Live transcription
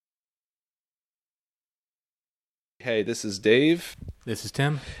Hey, this is Dave. This is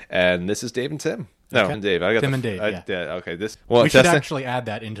Tim. And this is Dave and Tim. No, Okay. and Dave. Tim and Dave, yeah. Okay, We should actually add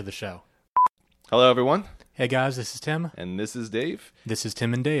that into the show. Hello, everyone. Hey, guys, this is Tim. And this is Dave. This is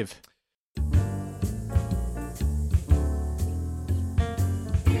Tim and Dave.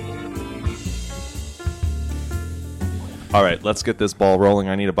 All right, let's get this ball rolling.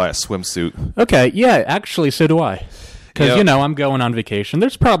 I need to buy a swimsuit. Okay, yeah, actually, so do I. Because, I'm going on vacation.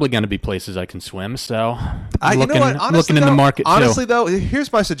 There's probably going to be places I can swim, so I'm looking in the market, honestly, too. though,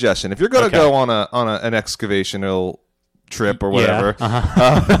 here's my suggestion. If you're going to go on an excavational trip or whatever.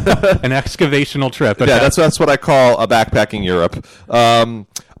 Yeah, an excavational trip. Okay. Yeah, that's what I call a backpacking Europe.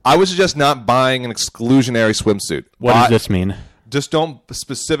 I would suggest not buying an exclusionary swimsuit. What does this mean? Just don't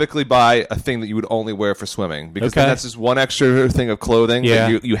specifically buy a thing that you would only wear for swimming, because then that's just one extra thing of clothing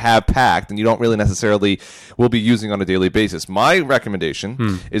that you have packed and you don't really necessarily will be using on a daily basis. My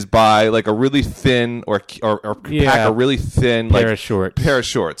recommendation is buy like a really thin or pack a really thin pair of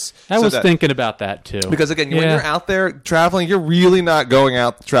shorts. I was thinking about that too. Because again, when you're out there traveling, you're really not going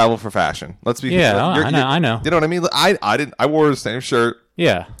out to travel for fashion. Let's be I know. You know what I mean? I wore the same shirt.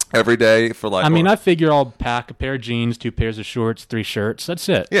 Yeah. Every day for like. I figure I'll pack a pair of jeans, 2 pairs of shorts, 3 shirts. That's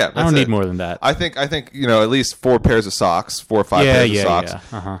it. Yeah, I don't need more than that. I think at least 4 pairs of socks, 4 or 5 pairs of socks.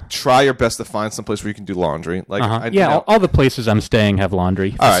 Yeah. Uh-huh. Try your best to find some place where you can do laundry. Like all the places I'm staying have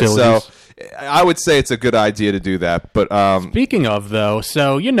laundry facilities. All right, so I would say it's a good idea to do that. But speaking of though,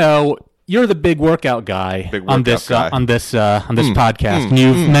 so you're the big workout guy on this podcast, and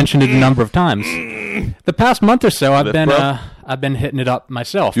you've mentioned it a number of times. The past month or so, I've been hitting it up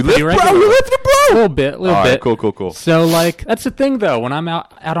myself. You lift, bro? You lifted, bro? A little bit. All right, cool. So, that's the thing, though. When I'm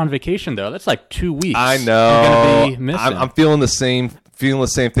out on vacation, though, that's like 2 weeks. I know. I'm gonna be missing. I'm feeling the same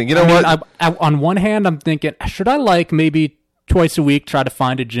thing. You know what? On one hand, I'm thinking, should I maybe twice a week try to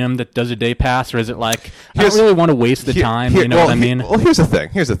find a gym that does a day pass, or is it I don't really want to waste the time? You know what I mean? Well, here's the thing.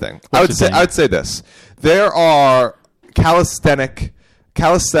 I would say this: there are calisthenics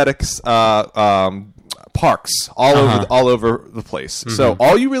parks all over the place. Mm-hmm. So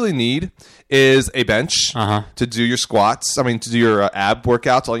all you really need is a bench to do your squats. To do your ab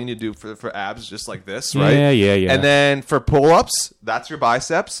workouts. All you need to do for abs is just like this, right? Yeah. And then for pull-ups, that's your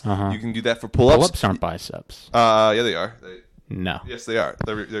biceps. You can do that for pull-ups. Pull-ups aren't biceps. Yeah, they are. No. Yes, they are.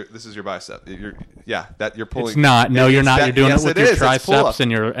 This is your bicep. You're pulling. It's not. No, you're not. You're doing it with your triceps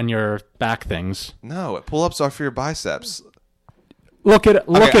and your back things. No, pull-ups are for your biceps. Look it up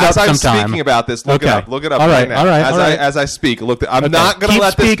sometime. As I'm speaking about this, look it up. Look it up right now. As I speak. I'm not going to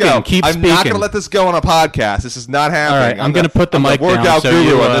let this go. I'm not going to let this go on a podcast. This is not happening. All right, I'm going to put the mic down. Workout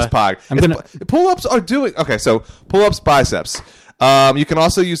guru on this podcast. Pull-ups are doing... Okay, so pull-ups, biceps. You can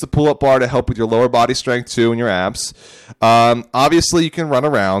also use the pull-up bar to help with your lower body strength too and your abs. Obviously, you can run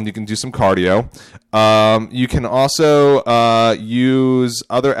around. You can do some cardio. You can also use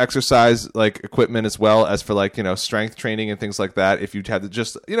other exercise equipment as well as for strength training and things like that. If you had to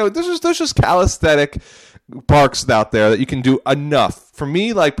just there's just calisthenic parks out there that you can do enough. For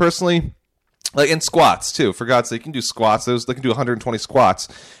me, personally. In squats too, for God's sake, you can do squats. They can do 120 squats,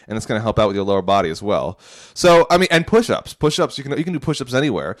 and it's going to help out with your lower body as well. So and push-ups, you can do push-ups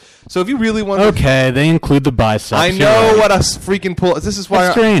anywhere. So if you really want, they include the biceps. I know what a freaking pull. This is why.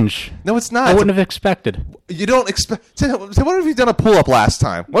 That's strange. No, it's not. I wouldn't have expected. You don't expect. So what have you done a pull-up last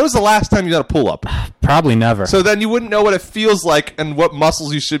time? When was the last time you done a pull-up? Probably never. So then you wouldn't know what it feels like and what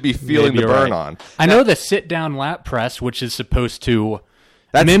muscles you should be feeling to burn on. I know the sit-down lat press, which is supposed to.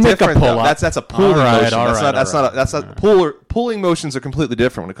 That's mimic different, a pull-up. That's a pulling motion. That's not pulling motions are completely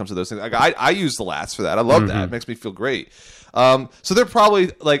different when it comes to those things. I use the lats for that. I love that. It makes me feel great. So they're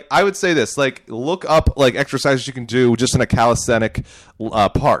probably I would say this, look up exercises you can do just in a calisthenic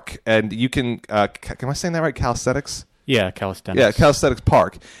park, and you can. Am I saying that right? Calisthenics. Yeah, calisthenics. Yeah, calisthenics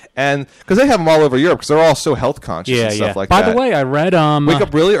park, and because they have them all over Europe, because they're all so health conscious and stuff like that. By the way, I read wake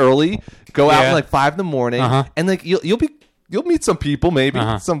up really early, go out at 5 a.m, and you'll meet some people, maybe.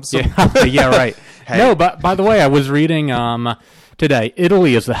 Some Yeah, right. Hey. No, but by the way, I was reading today.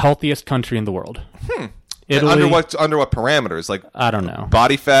 Italy is the healthiest country in the world. Italy, under what parameters? I don't know.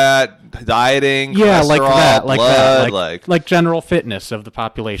 Body fat, dieting, cholesterol, blood, like general fitness of the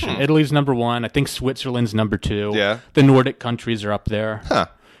population. Italy's number 1. I think Switzerland's number 2. Yeah. The Nordic countries are up there. Huh.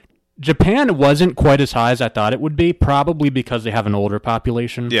 Japan wasn't quite as high as I thought it would be, probably because they have an older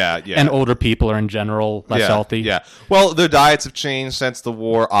population. Yeah. And older people are in general less healthy. Yeah. Well, their diets have changed since the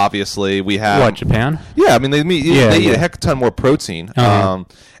war, obviously. We have... What, Japan? Yeah, they eat a heck of a ton more protein. And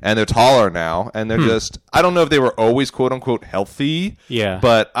they're taller now. And they're just... I don't know if they were always, quote-unquote, healthy. Yeah.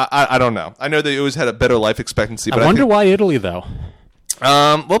 But I don't know. I know they always had a better life expectancy. But I wonder why Italy, though.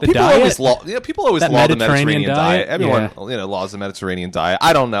 Well, people always law the Mediterranean diet. Everyone, laws the Mediterranean diet.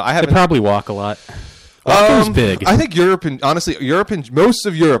 I don't know. They probably walk a lot. Walking's big. I think most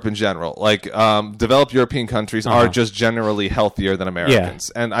of Europe in general, like developed European countries, are just generally healthier than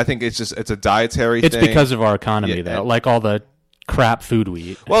Americans, and I think it's a dietary thing. It's because of our economy, though. Like all the crap food we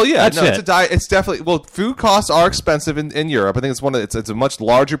eat. Well, yeah, it's a diet. It's definitely food costs are expensive in Europe. I think it's a much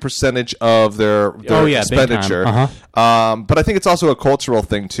larger percentage of their expenditure. But I think it's also a cultural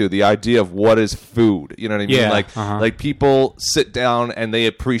thing too. The idea of what is food. You know what I mean? Yeah, like people sit down and they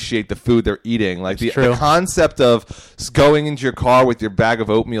appreciate the food they're eating. Like the concept of going into your car with your bag of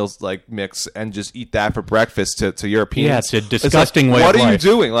oatmeal mix and just eat that for breakfast to Europeans. Yeah, it's a disgusting way of life. What are you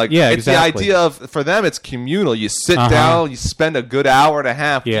doing? It's the idea of, for them, it's communal. You sit down, you spend a good hour and a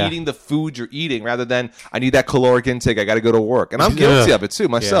half eating the food you're eating rather than I need that caloric intake, I got to go to work. And I'm guilty of it too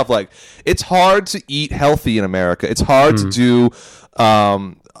myself. It's hard to eat healthy in America. It's hard to do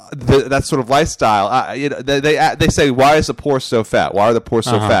that sort of lifestyle. They say, why is the poor so fat? Why are the poor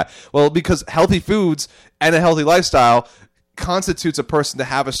so fat? Well, because healthy foods and a healthy lifestyle constitutes a person to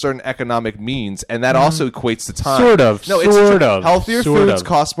have a certain economic means, and that also equates to time. Healthier foods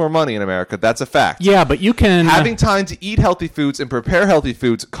cost more money in America. That's a fact. Yeah, but you can having time to eat healthy foods and prepare healthy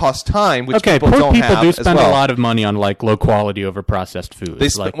foods costs time, which people don't have. People do spend a lot of money on low quality over processed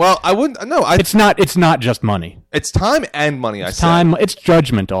foods. I wouldn't. No, it's not just money. It's time and money. It's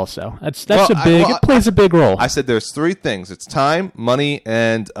judgment also. It plays a big role. I said there's three things. It's time, money,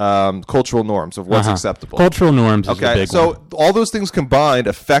 and cultural norms of what's acceptable. Cultural norms is a big one. All those things combined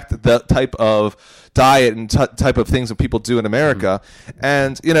affect the type of diet and type of things that people do in America,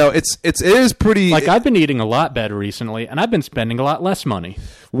 and it is pretty. I've been eating a lot better recently, and I've been spending a lot less money.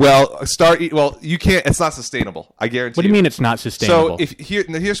 Well, you can't. It's not sustainable. I guarantee. What do you mean it's not sustainable? So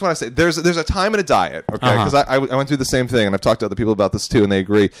here's what I say. There's a time in a diet, okay? Because I went through the same thing, and I've talked to other people about this too, and they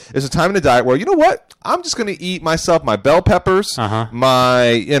agree. There's a time in a diet where, you know what, I'm just going to eat myself my bell peppers,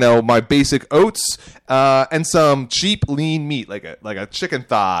 my basic oats, and some cheap lean meat like a chicken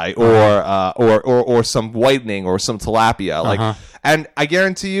thigh or some whitening or some tilapia. And I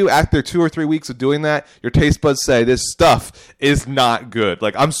guarantee you, after 2 or 3 weeks of doing that, your taste buds say this stuff is not good.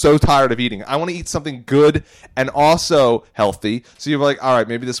 I'm so tired of eating. I want to eat something good and also healthy. So you're like, all right,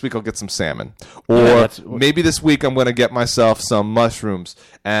 maybe this week I'll get some salmon, or maybe this week I'm going to get myself some mushrooms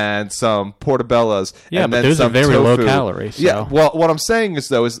and some portobellos. Yeah, and but then those some are very tofu. low calories. So. Yeah. Well, what I'm saying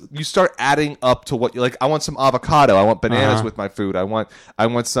is you start adding up to what you like. I want some avocado. I want bananas with my food. I want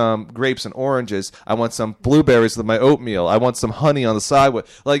some grapes and oranges. I want some blueberries with my oatmeal. I want some honey on the side.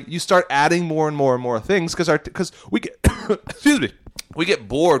 You start adding more and more and more things because we get we get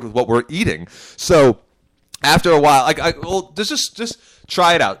bored with what we're eating. So after a while, just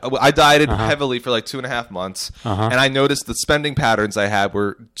try it out. I dieted heavily for 2.5 months, and I noticed the spending patterns I had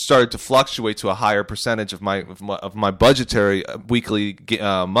started to fluctuate to a higher percentage of my budgetary weekly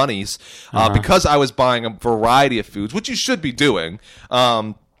monies because I was buying a variety of foods, which you should be doing.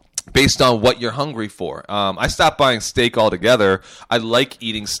 Based on what you're hungry for. I stopped buying steak altogether. I like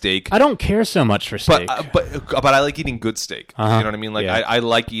eating steak. I don't care so much for steak. But I like eating good steak. You know what I mean? I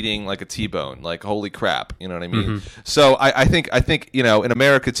like eating a T-bone. Holy crap. You know what I mean? So I think in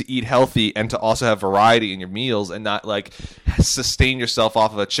America, to eat healthy and to also have variety in your meals and not sustain yourself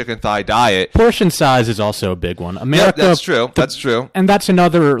off of a chicken thigh diet. Portion size is also a big one. America, that's true. That's true. And that's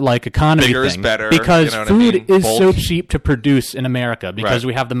another economy Bigger thing. Is better. Because food is so cheap to produce in America because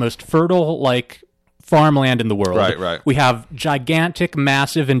we have the most fertile farmland in the world. Right. We have gigantic,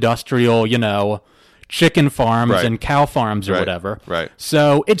 massive industrial, chicken farms and cow farms or whatever. Right.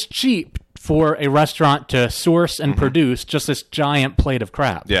 So it's cheap for a restaurant to source and produce just this giant plate of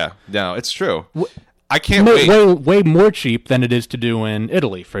crap. Yeah. No, it's true. I can't wait. Way more cheap than it is to do in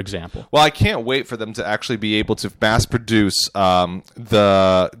Italy, for example. Well, I can't wait for them to actually be able to mass produce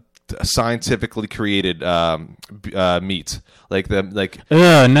the scientifically created meat. No,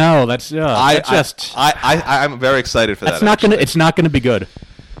 I'm very excited for that. It's not gonna be good.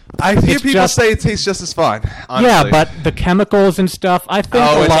 I hear people say it tastes just as fine. Honestly. Yeah, but the chemicals and stuff. I think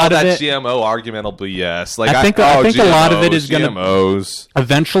a lot of it. GMO argument will be yes. I think GMOs, a lot of it is going to.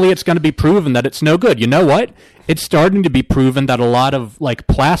 Eventually, it's going to be proven that it's no good. You know what? It's starting to be proven that a lot of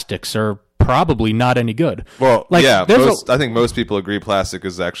plastics are probably not any good. Well, I think most people agree plastic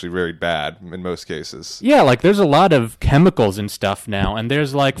is actually very bad in most cases. Yeah, there's a lot of chemicals and stuff now, and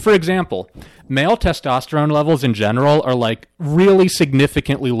there's for example, male testosterone levels in general are really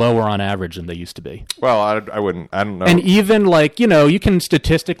significantly lower on average than they used to be. Well, I don't know. And even you can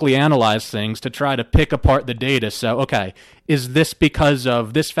statistically analyze things to try to pick apart the data. So, okay, is this because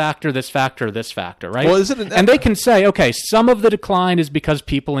of this factor, this factor, this factor, right? Well, and they can say, okay, some of the decline is because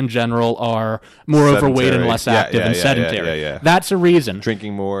people in general are more overweight and less active and sedentary. That's a reason.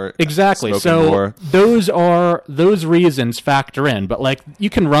 Drinking more. Exactly. So more. those reasons factor in. But like you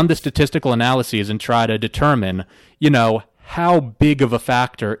can run the statistical analyses and try to determine, how big of a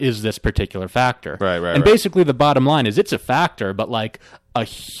factor is this particular factor? Right. And basically the bottom line is it's a factor, but like a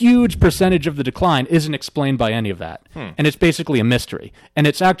huge percentage of the decline isn't explained by any of that. And it's basically a mystery. And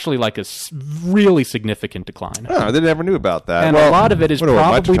it's actually like a really significant decline. Oh, they never knew about that. And a lot of it is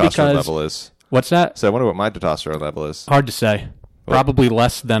probably because... level is. What's that? So I wonder what my testosterone level is. Hard to say. Probably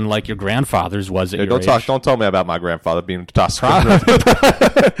less than like your grandfather's was at your age. Don't tell me about my grandfather being testosterone.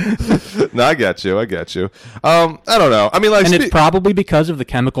 No, I get you. I don't know. I mean, like, and it's probably because of the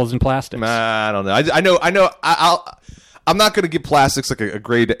chemicals in plastics. I don't know. I know. I'm not going to give plastics like a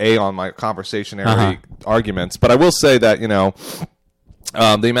grade A on my conversationary arguments, but I will say that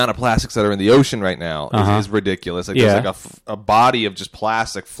the amount of plastics that are in the ocean right now is ridiculous. Like there's like a body of just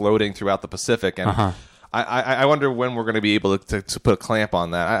plastic floating throughout the Pacific, and I wonder when we're going to be able to put a clamp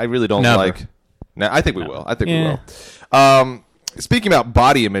on that. I really don't like. No, I think we will. We will. Speaking about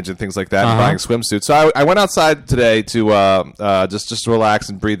body image and things like that, and buying swimsuits. So I went outside today to just relax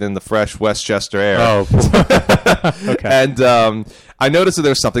and breathe in the fresh Westchester air. Oh, okay. And I noticed that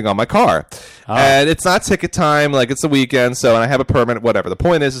there's something on my car, and it's not ticket time. Like it's the weekend, and I have a permit. Whatever. The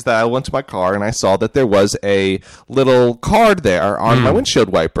point is that I went to my car and I saw that there was a little card there on my windshield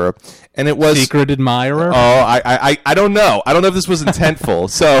wiper. And it was secret admirer. Oh, I don't know. I don't know if this was intentful.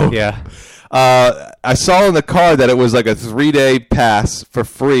 So yeah. I saw in the card that it was like a 3-day pass for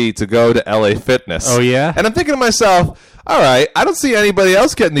free to go to LA Fitness. Oh yeah. And I'm thinking to myself, all right, I don't see anybody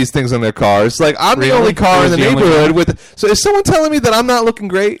else getting these things on their cars. Like I'm the only car in the neighborhood with. So is someone telling me that I'm not looking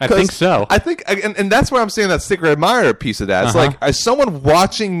great? I think so. I think, and that's where I'm seeing that sticker admirer piece of that. It's like, is someone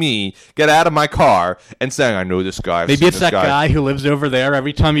watching me get out of my car and saying, "I know this guy"? Maybe it's that guy who lives over there.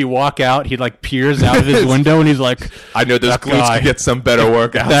 Every time you walk out, he like peers out of his window and he's like, "I know this glutes could get some better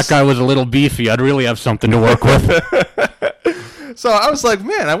workouts." That guy was a little beefy. I'd really have something to work with. So I was like,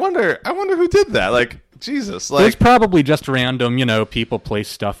 man, I wonder who did that. Like. Jesus, like it's probably just random, people place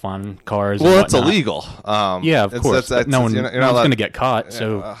stuff on cars. Well, it's illegal. Yeah, of course. No one's going to get caught,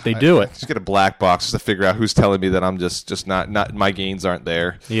 so they do it. Just get a black box just to figure out who's telling me that I'm just not my gains aren't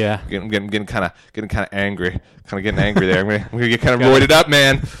there. Yeah, I'm getting kind of angry, there. I'm gonna get kind of roided up,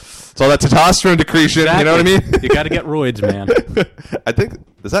 man. It's all that testosterone decretion. Exactly. You know what I mean? You got to get roids, man. I think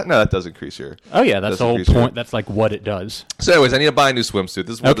that does increase your. Oh yeah, that's the whole point. That's like what it does. So, anyways, I need to buy a new swimsuit.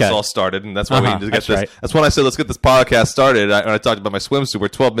 This is where this all started, and that's why we need to get this. Right. That's when I said let's get this podcast started. When I talked about my swimsuit, we're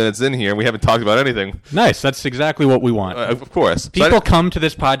 12 minutes in here, and we haven't talked about anything. Nice. That's exactly what we want. Of course, people come to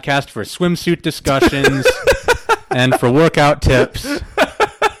this podcast for swimsuit discussions and for workout tips.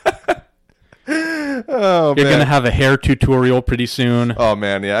 Oh, You're gonna have a hair tutorial pretty soon. Oh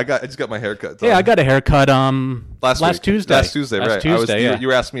man, yeah, I just got my hair cut. Yeah, I got a haircut last Tuesday. Last Tuesday, right? You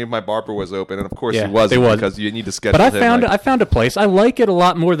were asking me if my barber was open, and of course he wasn't because you need to schedule. But I found a place. I like it a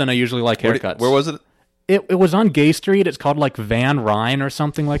lot more than I usually like haircuts. Where was it? It was on Gay Street. It's called like Van Ryn or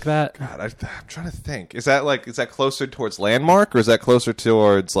something like that. God, I'm trying to think. Is that closer towards Landmark or is that closer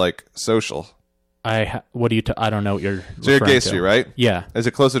towards like Social? I don't know what you're. So you're Gay Street, right? Yeah. Is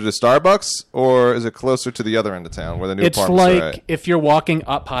it closer to Starbucks or is it closer to the other end of town where the new apartments are? It's like if you're walking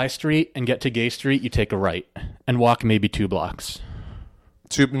up High Street and get to Gay Street, you take a right and walk maybe 2 blocks.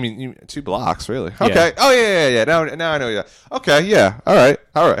 2 blocks, really? Okay. Yeah. Oh yeah. Now I know. Yeah. Okay. Yeah. All right.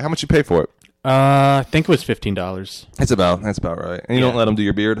 How much you pay for it? I think it was $15. That's about right. And you don't let them do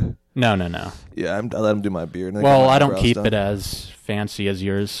your beard? No. Yeah, I let them do my beard. Well, I don't keep it as fancy as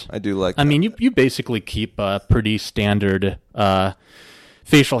yours. I do like. I mean, you basically keep a pretty standard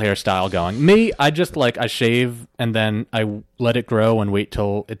facial hairstyle going. Me, I shave and then I let it grow and wait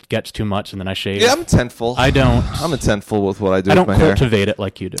till it gets too much and then I shave. Yeah, I'm intentful. I'm intentful with what I do. I don't with my cultivate it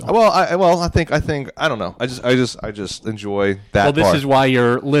like you do. Well, I think I don't know. I just enjoy that. Well, this is why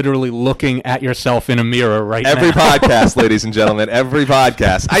you're literally looking at yourself in a mirror right now. Every podcast, ladies and gentlemen, every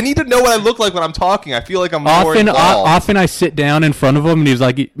podcast. I need to know what I look like when I'm talking. I feel like I'm more involved. Often I sit down in front of him and he's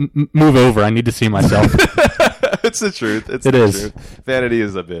like, "Move over. I need to see myself." It's the truth. It is. Truth. Vanity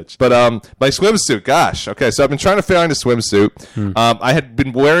is a bitch. But my swimsuit, gosh. Okay, so I've been trying to find a swimsuit. I had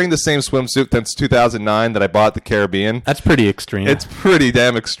been wearing the same swimsuit since 2009 that I bought at the Caribbean. That's pretty extreme. It's pretty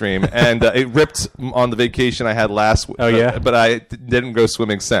damn extreme. And it ripped on the vacation I had last week. Oh, yeah? But I didn't go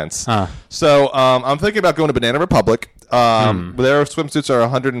swimming since. So I'm thinking about going to Banana Republic. Their swimsuits are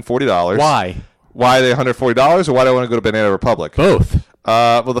 $140. Why? Why are they $140 or why do I want to go to Banana Republic? Both.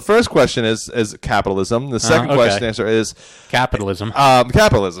 Well, the first question is capitalism. The second question answer is capitalism.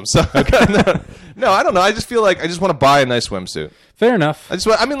 Capitalism. So no, I don't know. I just feel like I just want to buy a nice swimsuit. Fair enough.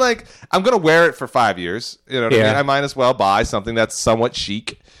 I'm gonna wear it for 5 years. You know what I mean? I might as well buy something that's somewhat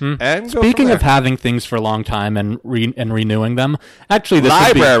chic. And speaking of having things for a long time and renewing them, actually, this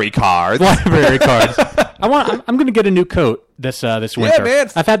library cards. I'm going to get a new coat this winter. Yeah,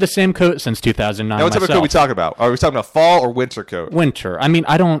 man. I've had the same coat since 2009. Now, what type of coat are we talking about? Are we talking about fall or winter coat? Winter. I mean,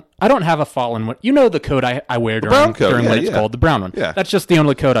 I don't have a fall and winter. You know the coat I wear during when it's cold, the brown one. Yeah. That's just the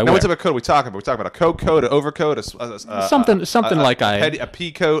only coat I wear. What type of coat are we talking about? We're talking about a coat, an overcoat, something like a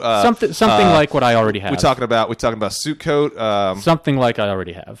pea coat, something like what I already have. We're talking about a suit coat, something like I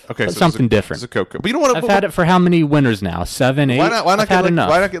already have. Okay, so something different. It's a coat. But you don't want to. I've had it for how many winters now? 7, 8. Why not get enough.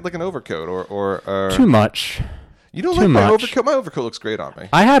 Why not get like an overcoat or too much? You don't like my overcoat? My overcoat looks great on me.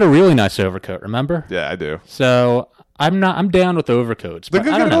 I had a really nice overcoat. Remember? Yeah, I do. So I'm down with overcoats. Then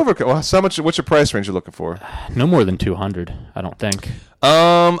go get an overcoat. Well, so much? What's your price range you're looking for? No more than $200. I don't think.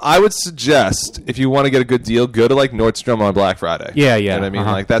 I would suggest if you want to get a good deal, go to like Nordstrom on Black Friday. Yeah. You know what I mean?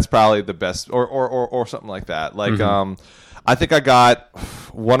 Like that's probably the best, or something like that. Like I think I got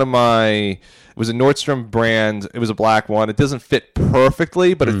one of my. It was a Nordstrom brand. It was a black one. It doesn't fit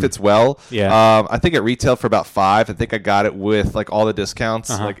perfectly, but it fits well. Yeah. I think it retailed for about $5. I think I got it with like all the discounts,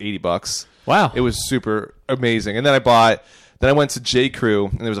 like $80. Wow. It was super amazing. And then I went to J. Crew,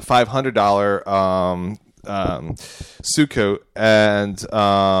 and there was a $500 suit coat, and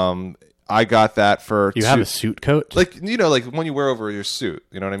I got that for. You have a suit coat, like like one you wear over your suit.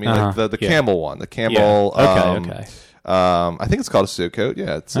 You know what I mean? Like the Camel one, the Camel. Yeah. Okay. I think it's called a suit coat.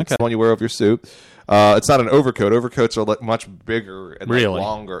 Yeah, it's the one you wear over your suit. It's not an overcoat. Overcoats are like much bigger and like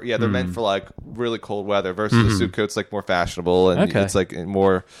longer. Yeah, they're meant for like really cold weather versus a suit coat's like more fashionable and it's like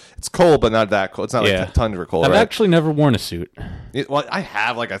more. It's cold, but not that cold. It's not like tundra cold. I've actually never worn a suit. Well, I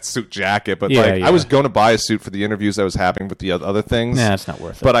have like a suit jacket, but I was going to buy a suit for the interviews I was having with the other things. Yeah, it's not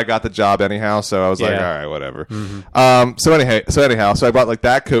worth it. But I got the job anyhow, so I was like, all right, whatever. So I bought like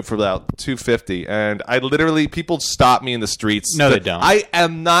that coat for about $250, and I literally people stop me in the streets. No, they don't. I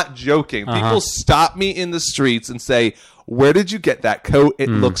am not joking. People stop me in the streets and say, "Where did you get that coat? It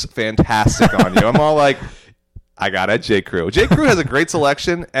looks fantastic on you." I'm all like, I got it at J. Crew. J. Crew has a great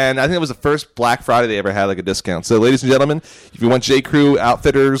selection, and I think it was the first Black Friday they ever had like a discount. So, ladies and gentlemen, if you want J. Crew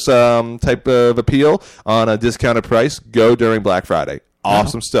Outfitters type of appeal on a discounted price, go during Black Friday.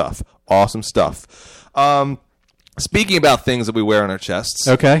 Awesome stuff. Awesome stuff. Speaking about things that we wear on our chests.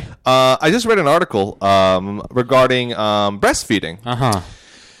 Okay. I just read an article regarding breastfeeding.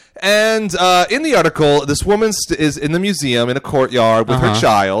 And in the article, this woman is in the museum in a courtyard with her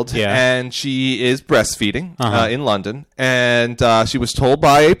child, and she is breastfeeding in London. And she was told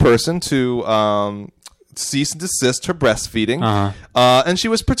by a person to cease and desist her breastfeeding, and she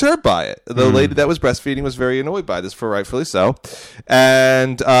was perturbed by it. The lady that was breastfeeding was very annoyed by this, for rightfully so.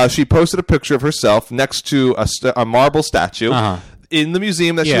 And she posted a picture of herself next to a marble statue. In the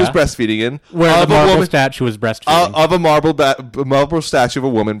museum that she was breastfeeding in. Where the marble statue was breastfeeding. Of a marble statue of a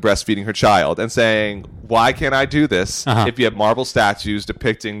woman breastfeeding her child, and saying, why can't I do this if you have marble statues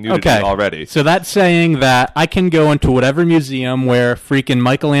depicting nudity already? So that's saying that I can go into whatever museum where freaking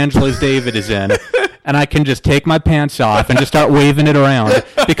Michelangelo's David is in, and I can just take my pants off and just start waving it around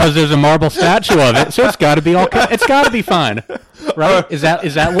because there's a marble statue of it, so it's got to be it's got to be fine. Right? Is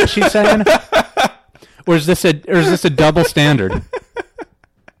that what she's saying? Or is this a double standard?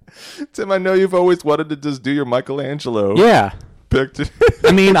 Tim, I know you've always wanted to just do your Michelangelo. Yeah. Picture.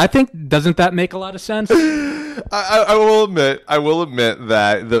 I mean, I think doesn't that make a lot of sense? I will admit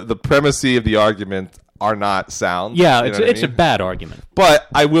that the premise of the argument are not sound. Yeah, it's a bad argument. But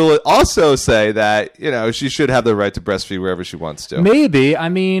I will also say that she should have the right to breastfeed wherever she wants to. Maybe. I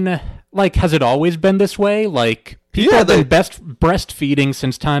mean, like, has it always been this way? Like, people have been breastfeeding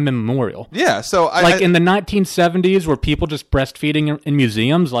since time immemorial. Yeah, so in the 1970s, were people just breastfeeding in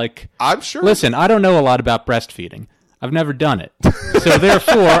museums? Like, I'm sure. Listen, I don't know a lot about breastfeeding. I've never done it, so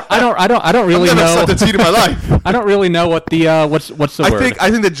therefore, I don't really know. I've never sucked a teat in my life. I don't really know what the what's the word.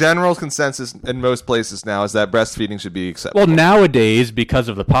 I think the general consensus in most places now is that breastfeeding should be acceptable. Well, nowadays because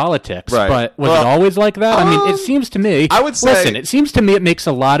of the politics, right. But was it always like that? I mean, it seems to me. I would say. Listen, it seems to me it makes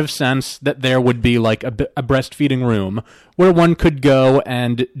a lot of sense that there would be like a breastfeeding room where one could go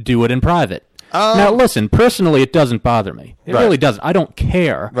and do it in private. Now, listen, personally, it doesn't bother me. It really doesn't. I don't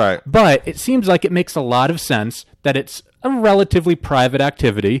care. Right. But it seems like it makes a lot of sense that it's a relatively private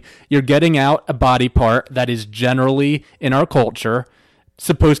activity. You're getting out a body part that is generally, in our culture,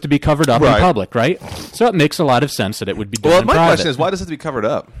 supposed to be covered up in public, right? So it makes a lot of sense that it would be done in private. My question is, why does it have to be covered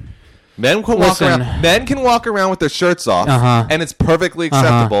up? Men can walk around with their shirts off, and it's perfectly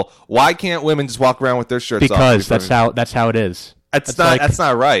acceptable. Why can't women just walk around with their shirts off? Because that's how it is. That's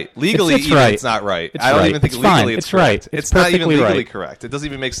not right. Legally, it's not right. I don't even think legally it's correct. It's not even legally correct. It doesn't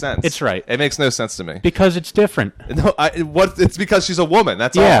even make sense. It's right. It makes no sense to me. Because it's different. No, it's because she's a woman.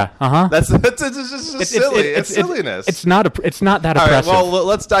 That's all. Yeah. That's just silly. It's silliness. It's not that oppressive. All right, well,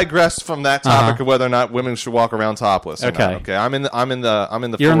 let's digress from that topic of whether or not women should walk around topless. Okay. Okay. I'm in the.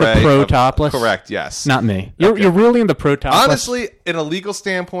 You're in the pro topless. Correct. Yes. Not me. You're really in the pro topless. Honestly, in a legal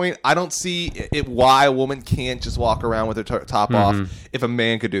standpoint, I don't see why a woman can't just walk around with her top off if a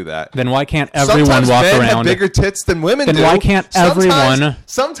man could do that. Then why can't everyone walk around? Sometimes men have bigger tits than women do. Then why can't everyone?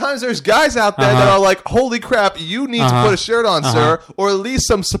 Sometimes there's guys out there that are like, holy crap, you need to put a shirt on, sir, or at least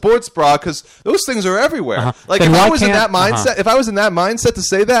some sports bra, because those things are everywhere. Like, then if I was in that mindset, to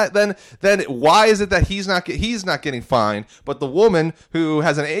say that, then why is it that he's not getting fined, but the woman who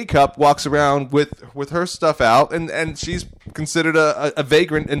has an A cup walks around with her stuff out, and she's considered a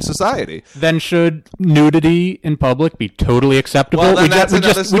vagrant in society? Then should nudity in public be totally acceptable? Well, we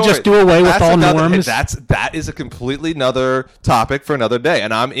just do away with all norms. That is a completely another topic for another day,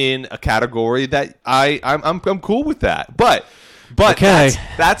 and I'm in a category that I'm cool with that. But okay.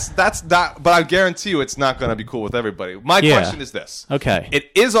 that's not. But I guarantee you, it's not going to be cool with everybody. My question is this: okay,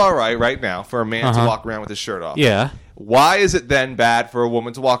 it is all right now for a man to walk around with his shirt off. Yeah. Why is it then bad for a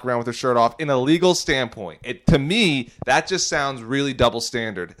woman to walk around with her shirt off in a legal standpoint? To me, that just sounds really double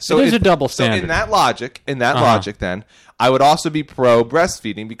standard. So it is a double standard. So in that logic, then I would also be pro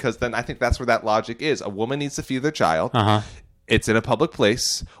breastfeeding, because then I think that's where that logic is. A woman needs to feed their child. It's in a public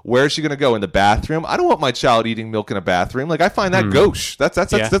place. Where is she going to go? In the bathroom? I don't want my child eating milk in a bathroom. Like, I find that gauche. That's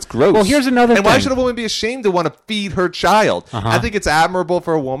gross. Well, here's another thing. And why should a woman be ashamed to want to feed her child? I think it's admirable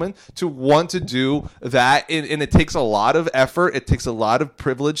for a woman to want to do that, and it takes a lot of effort. It takes a lot of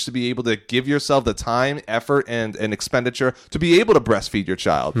privilege to be able to give yourself the time, effort, and expenditure to be able to breastfeed your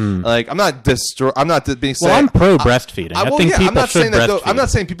child. Like, I'm not being saying. Well, I'm pro breastfeeding. I think people should breastfeed. I'm not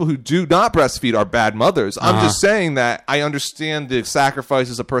saying people who do not breastfeed are bad mothers. I'm just saying that I understand the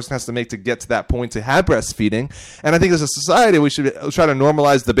sacrifices a person has to make to get to that point to have breastfeeding, and I think as a society we should try to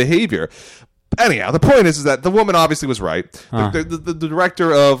normalize the behavior. Anyhow, the point is that the woman obviously was right. The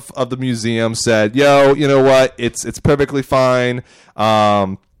director of the museum said, "Yo, you know what? It's perfectly fine.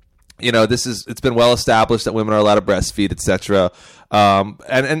 It's been well established that women are allowed to breastfeed, etc."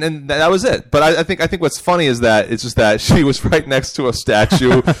 And that was it. But I think what's funny is that it's just that she was right next to a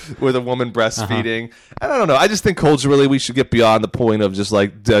statue with a woman breastfeeding. And I don't know. I just think culturally we should get beyond the point of just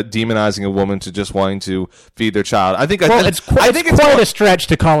like demonizing a woman to just wanting to feed their child. It's quite a stretch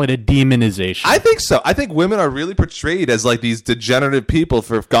to call it a demonization. I think so. I think women are really portrayed as like these degenerative people.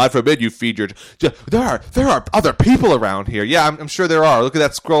 For God forbid you feed your. There are other people around here. Yeah, I'm sure there are. Look at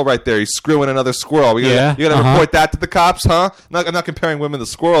that squirrel right there. He's screwing another squirrel. You're gonna report that to the cops, huh? I'm not comparing women to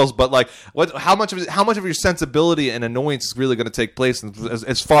squirrels, but like, how much of your sensibility and annoyance is really going to take place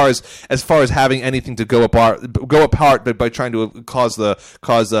as far as having anything to go apart by trying to cause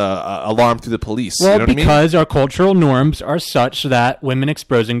alarm through the police? Well, you know because our cultural norms are such that women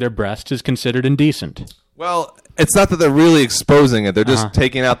exposing their breasts is considered indecent. Well, it's not that they're really exposing it; they're just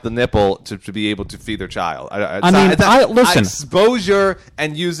taking out the nipple to be able to feed their child. Listen, exposure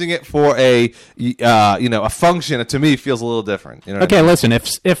and using it for a function to me feels a little different. You know okay, listen.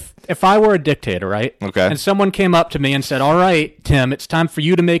 If I were a dictator, right? Okay. And someone came up to me and said, "All right, Tim, it's time for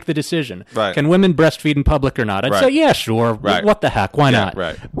you to make the decision. Right. Can women breastfeed in public or not?" I'd say, "Yeah, sure. Right. What the heck? Why not?"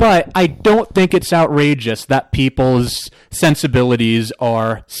 Right. But I don't think it's outrageous that people's sensibilities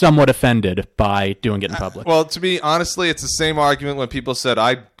are somewhat offended by doing it in public. Well, to me, honestly, it's the same argument when people said,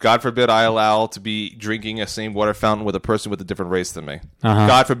 God forbid I allow to be drinking a same water fountain with a person with a different race than me.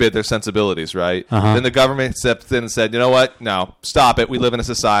 God forbid their sensibilities, right? Then the government stepped in and said, you know what? No, stop it. We live in a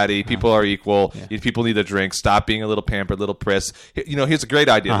society. People are equal. People need a drink. Stop being a little pampered, little priss. Here's a great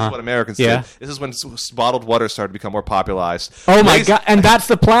idea. This is what Americans did. This is when bottled water started to become more popularized. Oh, my God. And that's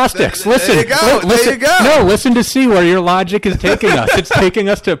the plastics. Listen. There you go. There you go. No, listen to see where your logic is taking us. It's taking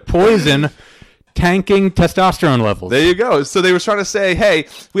us to poison tanking testosterone levels. There you go. So they were trying to say, hey,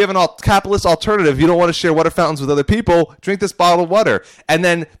 we have an capitalist alternative. You don't want to share water fountains with other people. Drink this bottled water. And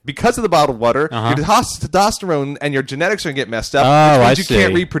then because of the bottled water, your testosterone and your genetics are going to get messed up. Which means you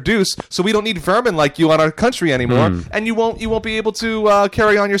can't reproduce. So we don't need vermin like you on our country anymore. And you won't be able to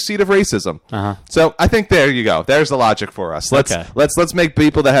carry on your seed of racism. So I think there you go. There's the logic for us. Let's make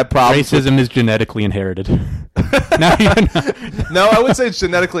people that have problems. Racism is genetically inherited. No, I wouldn't say it's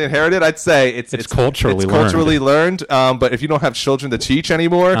genetically inherited. I'd say it's culturally learned. But if you don't have children to teach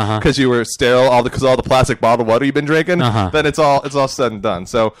anymore because you were sterile, because all the plastic bottled water you've been drinking, then it's all said and done.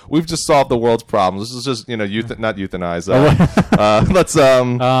 So we've just solved the world's problems. This is just not euthanize. Let's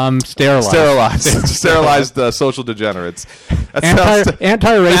sterilize the social degenerates.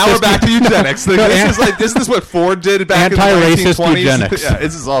 Anti-racist. Now we're back to eugenics. This is what Ford did back in the 1920s. Eugenics. Yeah,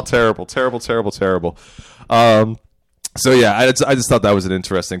 this is all terrible. So yeah, I just thought that was an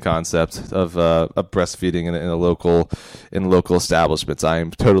interesting concept of breastfeeding in local establishments. I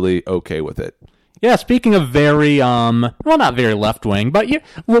am totally okay with it. Yeah, speaking of very, not very left-wing, but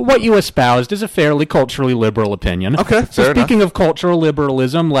what you espoused is a fairly culturally liberal opinion. Okay, so speaking of cultural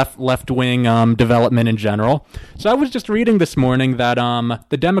liberalism, left-wing development in general, so I was just reading this morning that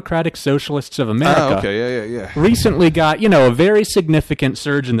the Democratic Socialists of America recently got, a very significant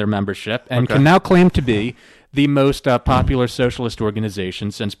surge in their membership and can now claim to be the most popular socialist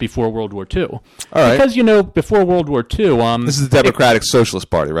organization since before World War II. All right. Because, before World War II... this is the Democratic Socialist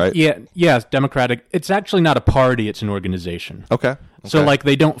Party, right? Yeah, it's Democratic. It's actually not a party, it's an organization. Okay. So,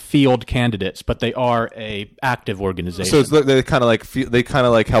 they don't field candidates, but they are a active organization. So they kind of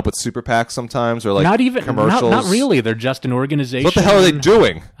like help with super PACs sometimes, or not even commercials. Not really. They're just an organization. What the hell are they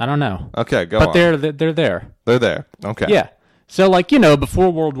doing? I don't know. Okay, go on. But they're there. They're there. Okay. Yeah. So, before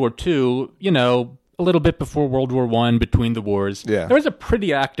World War II, a little bit before World War I, between the wars, there was a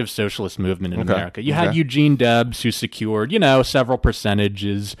pretty active socialist movement in America. You had Eugene Debs, who secured, several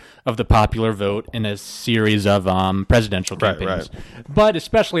percentages of the popular vote in a series of presidential campaigns. Right. But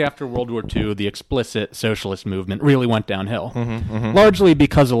especially after World War II, the explicit socialist movement really went downhill, largely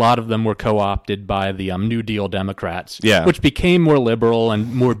because a lot of them were co-opted by the New Deal Democrats, which became more liberal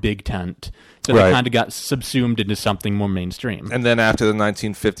and more big tent. So they kind of got subsumed into something more mainstream. And then after the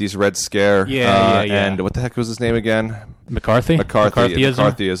 1950s Red Scare, and what the heck was his name again?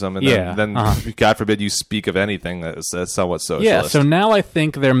 McCarthyism. And then God forbid you speak of anything that's somewhat socialist. Yeah, so now I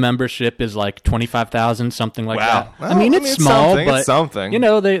think their membership is like 25,000, something like that. Well, it's small, but it's something.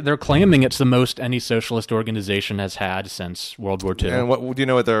 They're claiming it's the most any socialist organization has had since World War II. And do you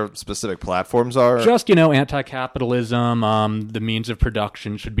know what their specific platforms are? Just, anti-capitalism, the means of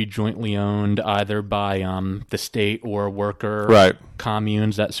production should be jointly owned either by the state or worker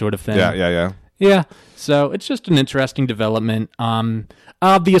communes, that sort of thing. Yeah, so it's just an interesting development.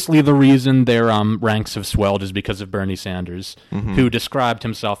 Obviously, the reason their ranks have swelled is because of Bernie Sanders, who described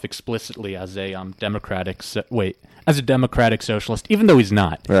himself explicitly as a democratic socialist, even though he's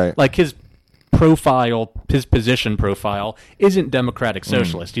not. Right. Like his position profile isn't democratic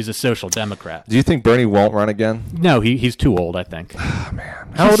socialist. He's a social democrat. Do you think Bernie won't run again? No, he's too old, I think. Oh, man.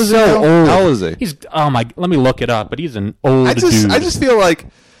 How old is he? How old is he? He's let me look it up, but he's an old dude. I just feel like,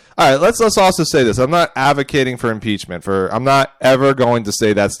 all right, let's also say this. I'm not advocating for impeachment. I'm not ever going to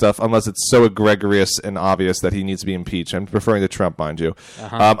say that stuff unless it's so egregious and obvious that he needs to be impeached. I'm referring to Trump, mind you.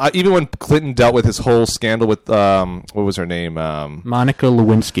 Even when Clinton dealt with his whole scandal with, what was her name? Monica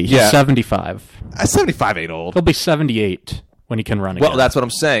Lewinsky. He's 75. 75 ain't old. He'll be 78 when he can run again. Well, that's what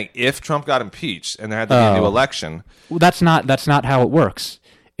I'm saying. If Trump got impeached and there had to be a new election. Well, that's not how it works.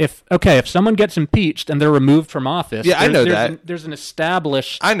 If someone gets impeached and they're removed from office, I know that. There's an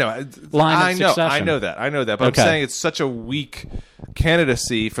established line of succession. I know that. But I'm saying it's such a weak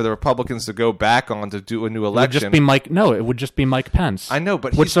candidacy for the Republicans to go back on to do a new election. It would just be Mike Pence. I know,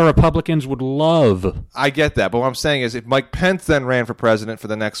 but which the Republicans would love. I get that, but what I'm saying is if Mike Pence then ran for president for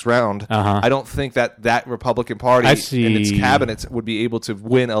the next round, I don't think that Republican Party and its cabinets would be able to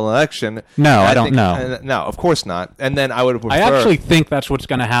win an election. No, I don't know. No, of course not. And then I would prefer... I actually think that's what's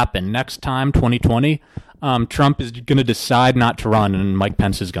going to happen. Next time, 2020... Trump is going to decide not to run, and Mike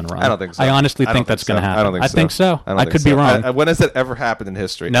Pence is going to run. I don't think so. I honestly think that's going to happen. I think so. I could be wrong. When has that ever happened in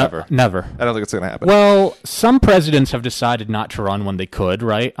history? Never. I don't think it's going to happen. Well, some presidents have decided not to run when they could,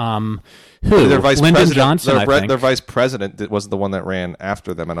 right? Who? Lyndon Johnson, I think. Their vice president wasn't the one that ran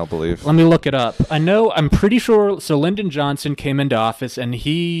after them, I don't believe. Let me look it up. I'm pretty sure. So Lyndon Johnson came into office, and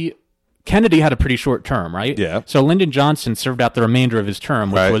Kennedy had a pretty short term, right? Yeah. So Lyndon Johnson served out the remainder of his term,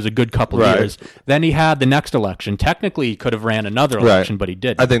 which was a good couple of years. Then he had the next election. Technically, he could have ran another election, but he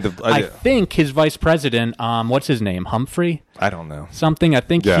didn't. I think his vice president, what's his name, Humphrey? I don't know. Something. I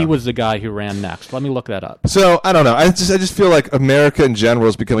think he was the guy who ran next. Let me look that up. So I don't know. I just feel like America in general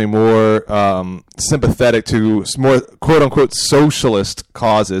is becoming more sympathetic to more quote unquote socialist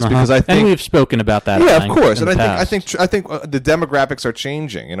causes because I think, and we've spoken about that. Yeah, of course. And I think the demographics are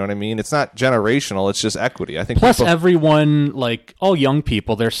changing. You know what I mean? It's not generational. It's just equity. I think. Plus, everyone, like all young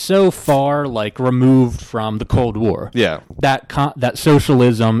people, they're so far like removed from the Cold War. Yeah. That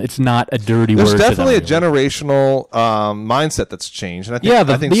socialism, it's not a dirty word. There's definitely a generational mindset that's changed, and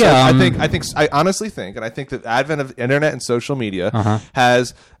I honestly think, and I think the advent of internet and social media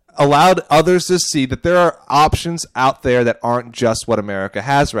has allowed others to see that there are options out there that aren't just what America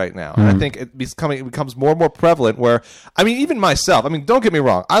has right now. And I think it becomes more and more prevalent where, I mean, even myself, I mean, don't get me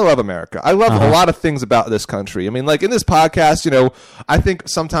wrong, I love America. I love a lot of things about this country. I mean, like in this podcast, you know, I think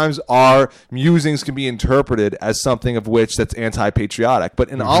sometimes our musings can be interpreted as something of which that's anti-patriotic. But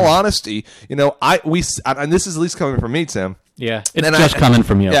in all honesty, you know, and this is at least coming from me, Tim. Yeah, it's just coming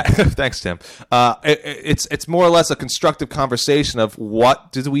from you. Yeah, thanks, Tim. It's more or less a constructive conversation of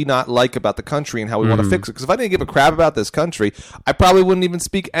what do we not like about the country and how we want to fix it. Because if I didn't give a crap about this country, I probably wouldn't even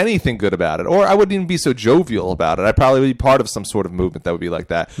speak anything good about it, or I wouldn't even be so jovial about it. I'd probably be part of some sort of movement that would be like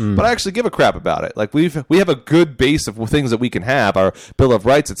that. But I actually give a crap about it. Like we have a good base of things that we can have, our Bill of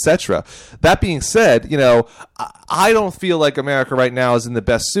Rights, etc. That being said, you know, I don't feel like America right now is in the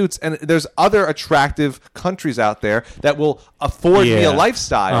best suits, and there's other attractive countries out there that will afford me a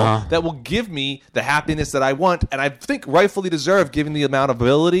lifestyle that will give me the happiness that I want, and I think rightfully deserve given the amount of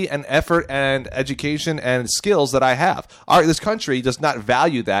ability and effort and education and skills that I have. This country does not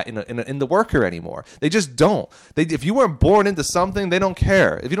value that in the worker anymore. They just don't. If you weren't born into something, they don't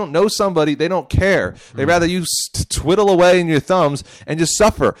care. If you don't know somebody, they don't care. They'd rather you twiddle away in your thumbs and just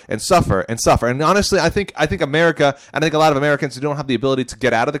suffer and suffer and suffer. And honestly, I think America, and I think a lot of Americans who don't have the ability to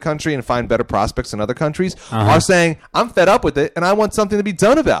get out of the country and find better prospects in other countries are saying, I'm fed up with it and I want something to be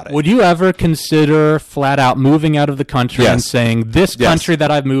done about it. Would you ever consider flat out moving out of the country and saying, this country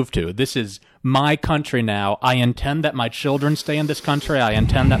that I've moved to, this is my country now. I intend that my children stay in this country. I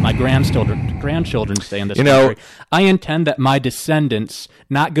intend that my grandchildren stay in this country. I intend that my descendants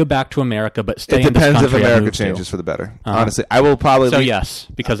not go back to America, but stay in this country. It depends if America changes for the better. Honestly, I will probably... So yes,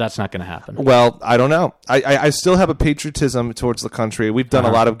 because that's not going to happen. Well, I don't know. I still have a patriotism towards the country. We've done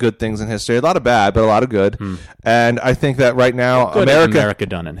a lot of good things in history. A lot of bad, but a lot of good. And I think that right now... What good has America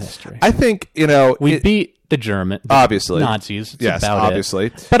done in history? I think, you know... We beat the obviously. Nazis. Yes,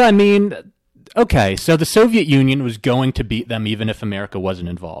 obviously. But I mean... Okay, so the Soviet Union was going to beat them even if America wasn't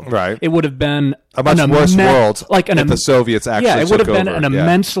involved. Right. It would have been a much worse world if the Soviets actually took over. Yeah, it would have been an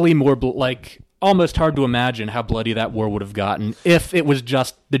immensely more, almost hard to imagine how bloody that war would have gotten if it was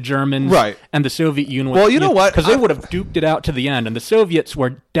just the Germans and the Soviet Union. Well, you know what? Because they would have duked it out to the end, and the Soviets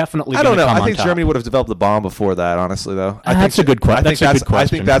were definitely going to come on top. I think Germany would have developed the bomb before that, honestly, though. That's a good question. I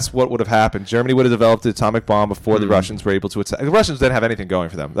think that's what would have happened. Germany would have developed the atomic bomb before the Russians were able to attack. The Russians didn't have anything going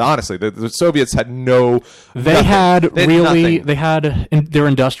for them. Honestly, the Soviets had They had their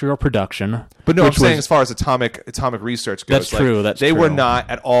industrial production. But no, I'm saying as far as atomic research goes. That's true. They were not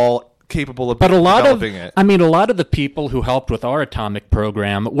at all capable of developing it. I mean, a lot of the people who helped with our atomic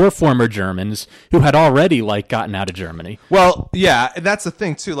program were former Germans who had already gotten out of Germany. Well, yeah, and that's the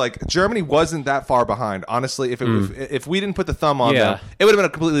thing too. Germany wasn't that far behind, honestly. If we didn't put the thumb on them, it would have been a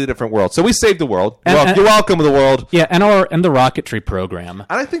completely different world. So we saved the world. You're welcome to the world. Yeah, and the rocketry program.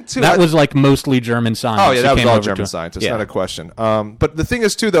 And I think too that was mostly German science. Oh yeah, that was all German science. It's not a question. But the thing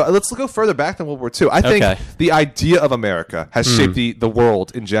is too, though, let's go further back than World War II. I think the idea of America has shaped the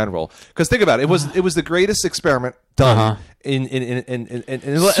world in general. Because think about it, it was the greatest experiment done in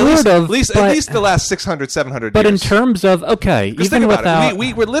at least the last 600, 700 years. But in terms of even without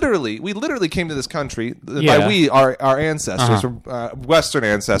we literally came to this country by we our ancestors, Western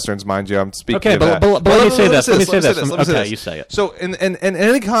ancestors, mind you. I'm speaking. Okay, but let me say this. Okay, you say it. So in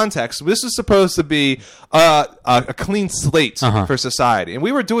any context, this is supposed to be a clean slate for society, and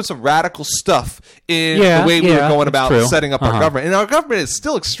we were doing some radical stuff in the way we were going about setting up our government, and our government is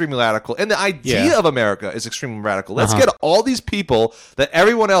still extremely radical, and the idea of America is extremely radical. Let's get all these people that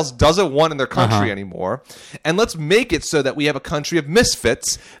everyone else doesn't want in their country anymore, and let's make it so that we have a country of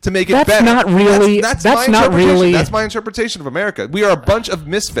misfits to make it better. That's my interpretation of America. We are a bunch of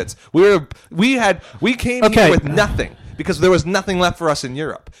misfits. We came here with nothing, because there was nothing left for us in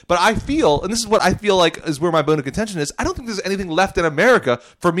Europe. But I feel, and this is what I feel like is where my bone of contention is, I don't think there's anything left in America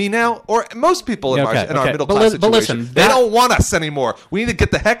for me now, or most people in our middle class situation. But listen, they don't want us anymore. We need to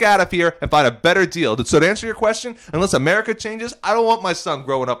get the heck out of here and find a better deal. So to answer your question, unless America changes, I don't want my son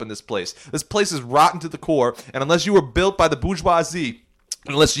growing up in this place. This place is rotten to the core, and unless you were built by the bourgeoisie,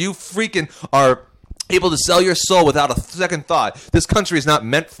 unless you freaking are able to sell your soul without a second thought, this country is not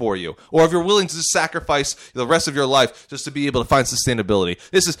meant for you. Or if you're willing to just sacrifice the rest of your life just to be able to find sustainability.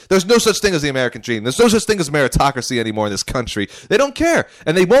 There's no such thing as the American dream. There's no such thing as meritocracy anymore in this country. They don't care.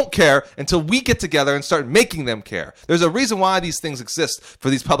 And they won't care until we get together and start making them care. There's a reason why these things exist for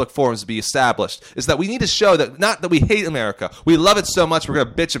these public forums to be established, is that we need to show that not that we hate America. We love it so much we're going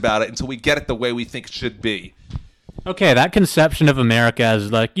to bitch about it until we get it the way we think it should be. Okay, that conception of America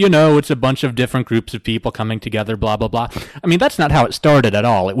as like, it's a bunch of different groups of people coming together, blah, blah, blah. I mean, that's not how it started at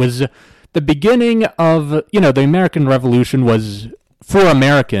all. It was the beginning of, the American Revolution was, for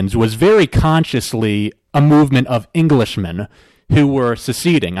Americans, was very consciously a movement of Englishmen who were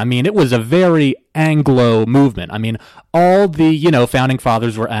seceding. I mean, it was a very Anglo movement. I mean, all the, founding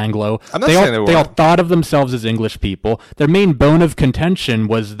fathers were Anglo. I'm not saying they were. They all thought of themselves as English people. Their main bone of contention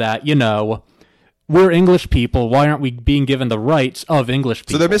was that, we're English people. Why aren't we being given the rights of English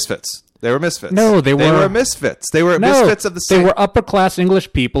people? So they're misfits. They were misfits. No, they were misfits. They were misfits of the same. They were upper-class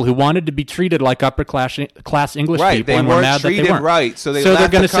English people who wanted to be treated like upper-class English people, and were mad that they weren't. Right, so they're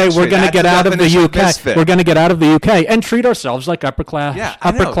going to say, we're going to get out of the UK. We're going to get out of the UK and treat ourselves like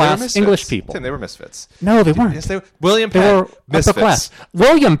upper-class English people. Tim, they were misfits. No, they weren't. Yes, they were. William Penn, they were upper-class.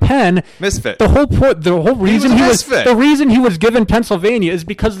 William Penn, misfit. The whole reason he was given Pennsylvania is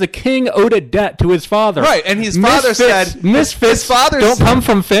because the king owed a debt to his father. Right, and his father said, misfits don't come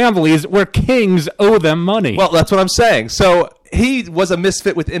from families where kings owe them money. Well, that's what I'm saying. So he was a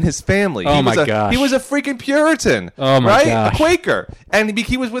misfit within his family. Oh, my gosh. He was a freaking Puritan. Oh, my right? gosh. A Quaker. And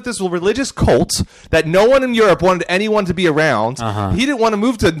he was with this religious cult that no one in Europe wanted anyone to be around. He didn't want to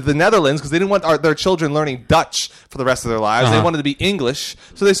move to the Netherlands because they didn't want their children learning Dutch for the rest of their lives. They wanted to be English.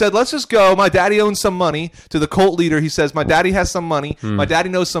 So they said, let's just go. My daddy owns some money. To the cult leader, he says, my daddy has some money. My daddy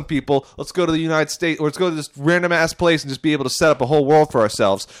knows some people. Let's go to the United States, or let's go to this random-ass place and just be able to set up a whole world for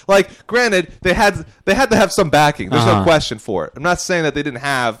ourselves. Like, granted, they had to have some backing. There's no question for it. I'm not saying that they didn't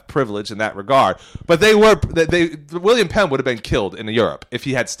have privilege in that regard, but William Penn would have been killed in Europe if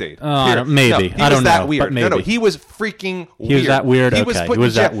he had stayed. Maybe. He I was don't that know, weird. but maybe. No, he was freaking weird. He was that weird? He okay. was He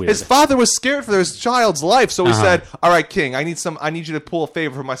was that weird. His father was scared for his child's life, so he said, all right, King, I need you to pull a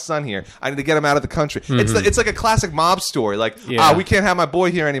favor for my son here. I need to get him out of the country. It's like a classic mob story. Like, we can't have my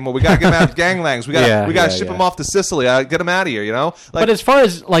boy here anymore. We got to get him out of ganglangs. We got to ship him off to Sicily. Get him out of here, Like, but as far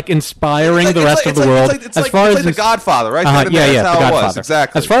as, like, inspiring the rest of the world... It's like The Godfather, right? That's how The it Godfather. was.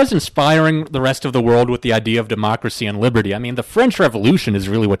 Exactly. As far as inspiring the rest of the world with the idea of democracy and liberty, I mean, the French Revolution is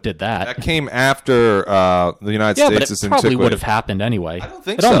really what did that. That came after the United States' but it probably would have happened anyway. I don't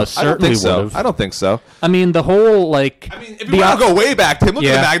think it so. Almost certainly would have. I don't think so. I mean, the whole, like... I mean, if you want to go way back, Tim, look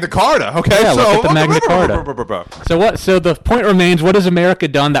at the Magna Carta, okay? Yeah, look at the Magna Carta. So the point remains, what has America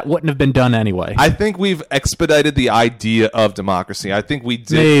done that wouldn't have been done anyway? I think we've expedited the idea of democracy. I think we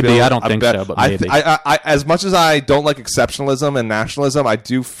did. Maybe. I don't think so, but maybe. I, as much as I don't like exceptionalism and nationalism, I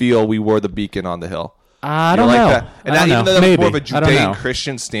do feel we were the beacon on the hill. I don't know. That? And that, even though that was more of a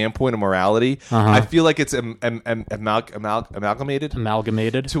Judeo-Christian standpoint of morality, I feel like it's amalgamated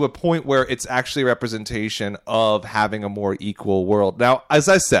to a point where it's actually a representation of having a more equal world. Now, as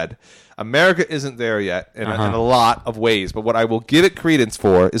I said, America isn't there yet in a lot of ways, but what I will give it credence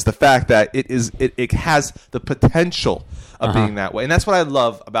for is the fact that it has the potential of being that way. And that's what I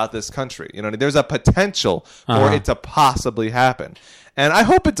love about this country. There's a potential for it to possibly happen. And I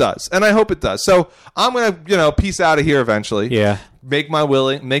hope it does. So I'm gonna, peace out of here eventually. Yeah. Make my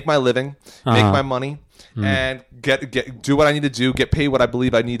living, make my money, and do what I need to do. Get paid what I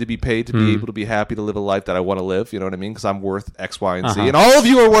believe I need to be paid to be able to be happy to live a life that I want to live. You know what I mean? Because I'm worth X, Y, and Z, and all of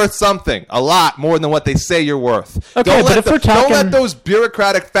you are worth something, a lot more than what they say you're worth. Okay, don't let those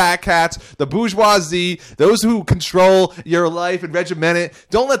bureaucratic fat cats, the bourgeoisie, those who control your life and regiment it,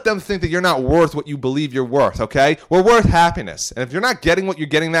 don't let them think that you're not worth what you believe you're worth. Okay, we're worth happiness, and if you're not getting what you're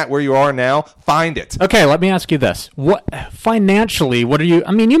getting where you are now, find it. Okay, let me ask you this: financially, what are you?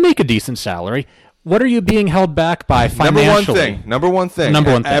 I mean, you make a decent salary. What are you being held back by financially? Number one thing.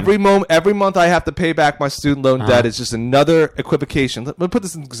 Every month I have to pay back my student loan debt. Is just another equivocation. Let me put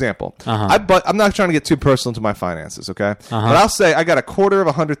this in an example. But I'm not trying to get too personal into my finances, okay? But I'll say I got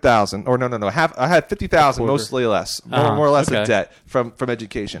 $250,000, or no, I had $50,000, mostly less, more or less of debt from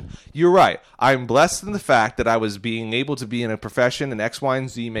education. You're right. I'm blessed in the fact that I was being able to be in a profession in X, Y, and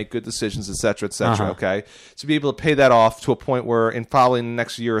Z, make good decisions, et cetera, okay? To be able to pay that off to a point where probably in the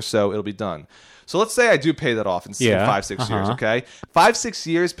next year or so, it'll be done. So let's say I do pay that off in 5-6 years, okay? 5-6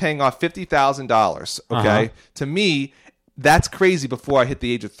 years paying off $50,000, okay? To me, that's crazy before I hit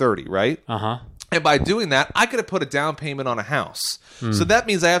the age of 30, right? And by doing that, I could have put a down payment on a house. So that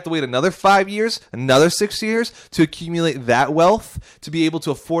means I have to wait another 5 years, another 6 years to accumulate that wealth to be able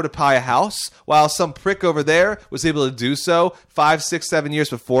to afford to buy a house, while some prick over there was able to do so 5, 6, 7 years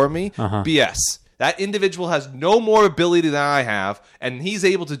before me. BS. That individual has no more ability than I have, and he's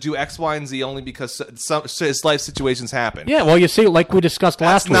able to do X, Y, and Z only because his life situations happen. Yeah, well, you see, like we discussed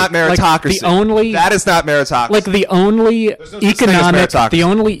last week. That's not meritocracy. That is not meritocracy. Like the only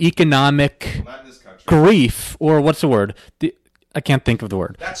economic grief, or what's the word? I can't think of the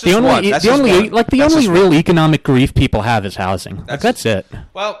word. That's just one. The only real economic grief people have is housing. That's it.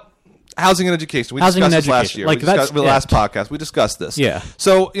 Well, housing and education. We discussed this last year. The last podcast. We discussed this. Yeah.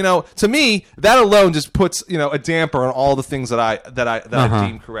 So, to me, that alone just puts, a damper on all the things that I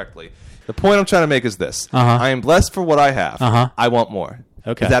deem correctly. The point I'm trying to make is this. I am blessed for what I have. I want more.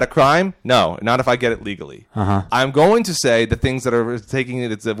 Okay. Is that a crime? No, not if I get it legally. I'm going to say the things that are taking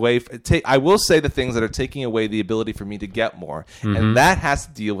it away. I will say the things that are taking away the ability for me to get more, and that has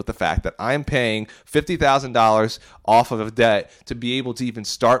to deal with the fact that I'm paying $50,000 off of a debt to be able to even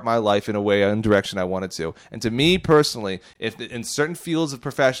start my life in a way and direction I wanted to. And to me personally, if in certain fields of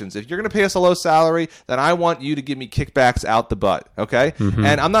professions, if you're going to pay us a low salary, then I want you to give me kickbacks out the butt. Okay,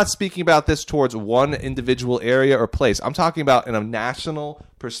 and I'm not speaking about this towards one individual area or place. I'm talking about in a national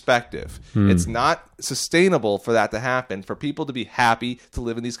perspective. It's not sustainable for that to happen, for people to be happy to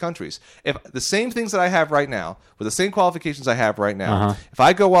live in these countries. If the same things that I have right now, with the same qualifications I have right now, if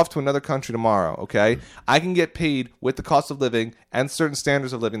I go off to another country tomorrow, okay, I can get paid with the cost of living and certain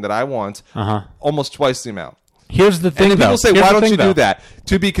standards of living that I want almost twice the amount. Here's the thing, and people say, why don't you do that?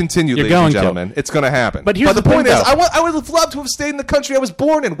 To be continued, ladies and gentlemen. It's going to happen. But the point is, I would have loved to have stayed in the country I was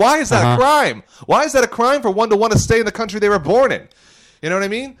born in. Why is that a crime? Why is that a crime for one to want to stay in the country they were born in? You know what I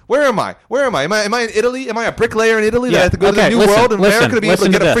mean? Where am I? Am I in Italy? Am I a bricklayer in Italy that I have to go to the new world in America to be able to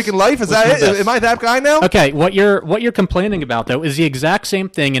get a freaking life? Is that it? Am I that guy now? Okay, what you're complaining about, though, is the exact same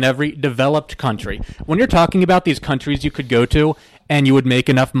thing in every developed country. When you're talking about these countries you could go to and you would make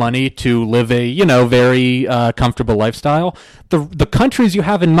enough money to live a, very comfortable lifestyle, the countries you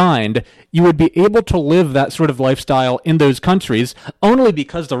have in mind, you would be able to live that sort of lifestyle in those countries only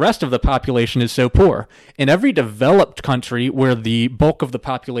because the rest of the population is so poor. In every developed country where the bulk of the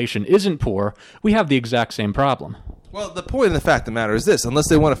population isn't poor, we have the exact same problem. Well, the point of the fact of the matter is this: unless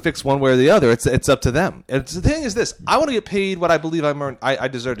they want to fix one way or the other, it's up to them. And the thing is this: I want to get paid what I believe I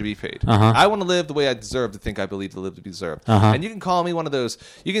deserve to be paid. I want to live the way I deserve to think I believe to live to be deserved. And you can call me one of those.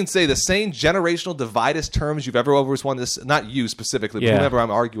 You can say the same generational dividist terms you've ever always wanted to. Not you specifically, but whoever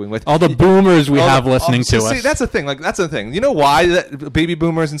I'm arguing with. All the boomers we have listening to us. See, that's the thing. That's the thing. You know why that baby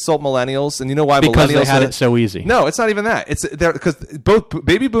boomers insult millennials, and you know why because millennials they had it so easy. No, it's not even that. It's because both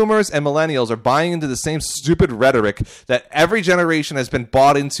baby boomers and millennials are buying into the same stupid rhetoric that every generation has been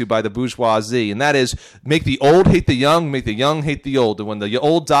bought into by the bourgeoisie, and that is make the old hate the young, make the young hate the old. And when the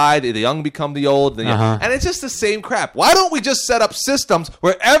old die, the young become the old. And it's just the same crap. Why don't we just set up systems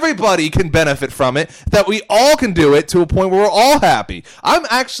where everybody can benefit from it, that we all can do it to a point where we're all happy? I'm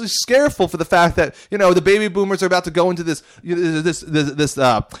actually scareful for the fact that, the baby boomers are about to go into this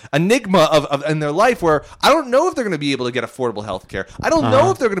enigma of in their life where I don't know if they're going to be able to get affordable health care. I don't know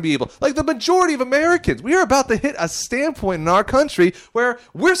if they're going to be able, like the majority of Americans, we are about to hit a standpoint in our country where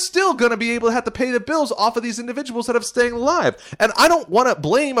we're still going to be able to have to pay the bills off of these individuals that are staying alive. And I don't want to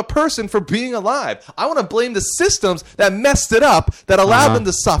blame a person for being alive. I want to blame the systems that messed it up, that allowed them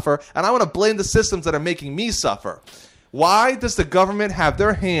to suffer, and I want to blame the systems that are making me suffer. Why does the government have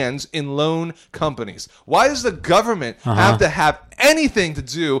their hands in loan companies? Why does the government have to have anything to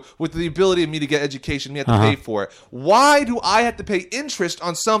do with the ability of me to get education, me have to pay for it? Why do I have to pay interest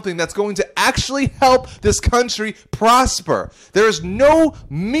on something that's going to actually help this country prosper? There is no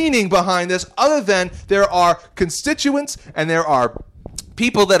meaning behind this other than there are constituents and there are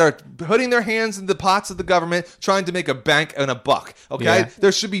people that are putting their hands in the pots of the government trying to make a bank and a buck. Okay? Yeah.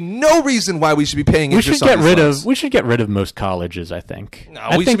 There should be no reason why we should be paying interest on these loans. We should get rid of most colleges, I think. No,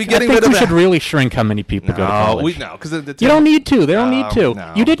 we should be getting rid of we should really shrink how many people go to college. Because you don't need to. They don't need to.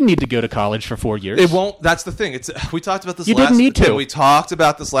 No. You didn't need to go to college for 4 years. It won't. That's the thing. We talked about this you didn't need to. We talked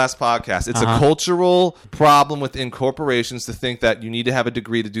about this last podcast. It's a cultural problem within corporations to think that you need to have a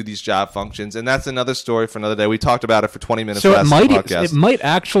degree to do these job functions, and that's another story for another day. We talked about it for 20 minutes last podcast. It might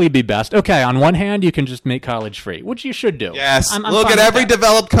actually be best. Okay, on one hand, you can just make college free, which you should do. Yes. I'm Look at every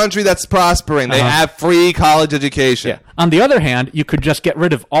developed country that's prospering. They have free college education. Yeah. On the other hand, you could just get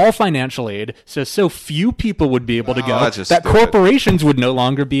rid of all financial aid, so few people would be able to go that corporations would no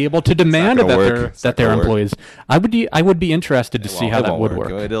longer be able to demand that their employees. I would be interested to see how that would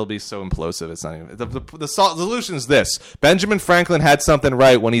work. It'll be so implosive. It's not even the solution is this. Benjamin Franklin had something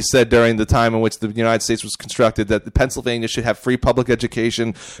right when he said during the time in which the United States was constructed that Pennsylvania should have free public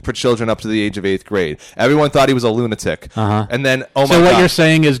education for children up to the age of 8th grade. Everyone thought he was a lunatic. And then, so what you're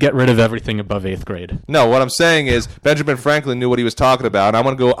saying is get rid of everything above 8th grade. No, what I'm saying is Benjamin Franklin knew what he was talking about. And I'm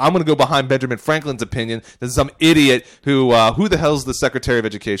gonna go behind Benjamin Franklin's opinion than some idiot who the hell's the Secretary of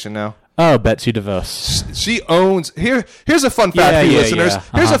Education now? Oh, Betsy DeVos. She owns. Here's a fun fact for you listeners.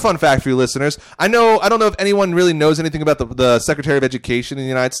 Here's a fun fact for you listeners. I don't know if anyone really knows anything about the Secretary of Education in the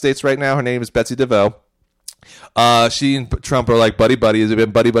United States right now. Her name is Betsy DeVos. She and Trump are like buddy. They've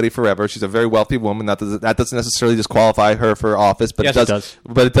been buddy forever. She's a very wealthy woman. That doesn't necessarily disqualify her for office, but yes, it does.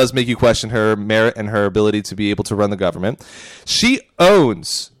 But it does make you question her merit and her ability to be able to run the government. She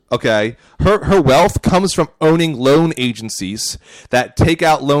owns. Okay, her wealth comes from owning loan agencies that take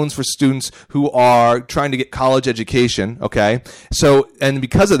out loans for students who are trying to get college education. Okay, so and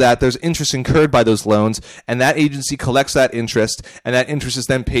because of that, there's interest incurred by those loans, and that agency collects that interest, and that interest is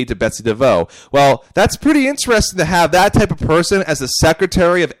then paid to Betsy DeVos. Well, that's pretty interesting to have that type of person as the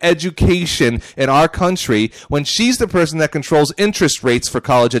Secretary of Education in our country when she's the person that controls interest rates for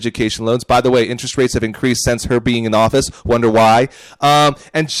college education loans. By the way, interest rates have increased since her being in office. Wonder why?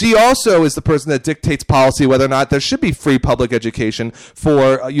 And she also is the person that dictates policy whether or not there should be free public education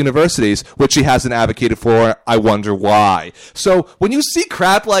for universities, which she hasn't advocated for. I wonder why. So when you see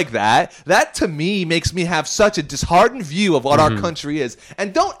crap like that, that to me makes me have such a disheartened view of what our country is.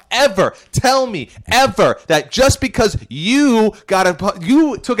 And don't ever tell me ever that just because you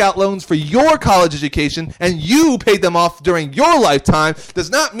took out loans for your college education and you paid them off during your lifetime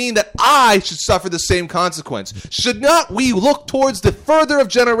does not mean that I should suffer the same consequence. Should not we look towards the further of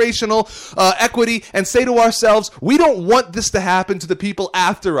generational equity and say to ourselves, we don't want this to happen to the people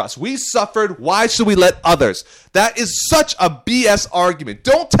after us. We suffered. Why should we let others? That is such a BS argument.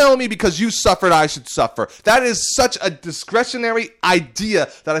 Don't tell me because you suffered, I should suffer. That is such a discretionary idea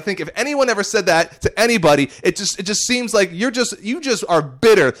that I think if anyone ever said that to anybody, it just seems like you just are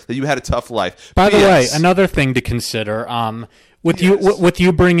bitter that you had a tough life. By the way, another thing to consider, with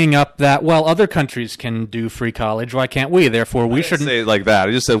you bringing up that, well, other countries can do free college, why can't we? Therefore, we shouldn't say it like that.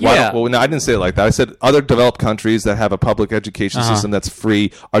 I just said, no, I didn't say it like that. I said other developed countries that have a public education system that's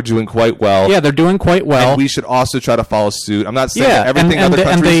free are doing quite well. Yeah, they're doing quite well. And we should also try to follow suit. I'm not saying that everything other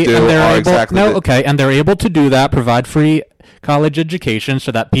countries do are exactly. No, okay, and they're able to do that, provide free college education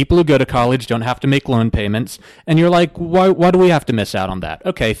so that people who go to college don't have to make loan payments. And you're like, why do we have to miss out on that?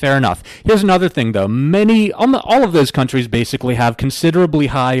 Okay, fair enough. Here's another thing, though. All of those countries basically have considerably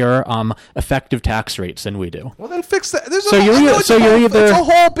higher effective tax rates than we do. Well, then fix that. It's a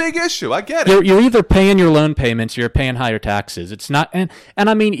whole big issue. I get it. You're either paying your loan payments or you're paying higher taxes. It's not, and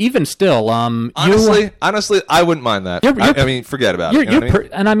I mean, even still, honestly, I wouldn't mind that. I mean, forget about it.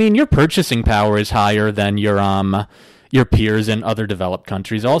 And I mean, your purchasing power is higher than your peers in other developed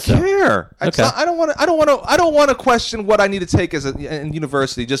countries also. I care. Okay. I don't want to question what I need to take in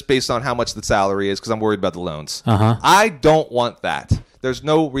university just based on how much the salary is because I'm worried about the loans. I don't want that. There's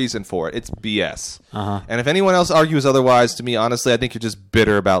no reason for it. It's BS. And if anyone else argues otherwise, to me, honestly, I think you're just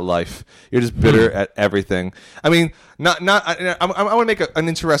bitter about life. You're just bitter at everything. I mean, I want to make an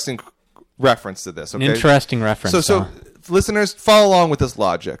interesting reference to this. Okay? An interesting reference. So listeners, follow along with this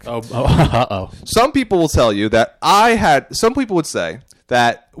logic. Uh-oh. Some people will tell you that some people would say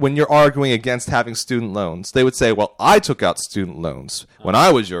that when you're arguing against having student loans, they would say, well, I took out student loans when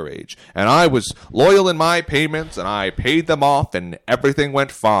I was your age, and I was loyal in my payments, and I paid them off, and everything went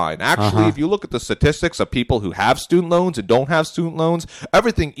fine. Actually, if you look at the statistics of people who have student loans and don't have student loans,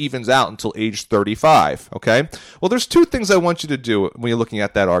 everything evens out until age 35, okay? Well, there's two things I want you to do when you're looking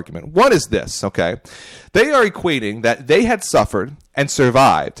at that argument. One is this, okay? They are equating that they had suffered and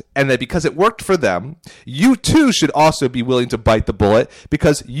survived, and that because it worked for them, you too should also be willing to bite the bullet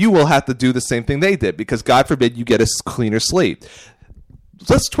because you will have to do the same thing they did because God forbid you get a cleaner slate.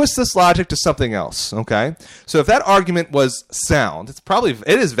 Let's twist this logic to something else, okay? So if that argument was sound, it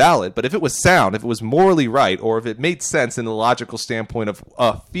is valid, but if it was sound, if it was morally right, or if it made sense in the logical standpoint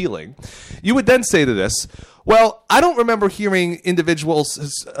of feeling, you would then say to this, well, I don't remember hearing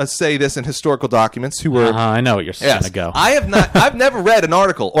individuals say this in historical documents who were... I know what you're saying. Go. I've never read an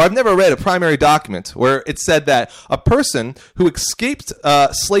article, or I've never read a primary document where it said that a person who escaped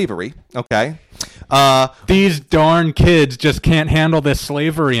slavery, okay, These darn kids just can't handle this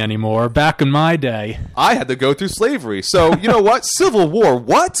slavery anymore. Back in my day, I had to go through slavery. So, you know what? Civil War,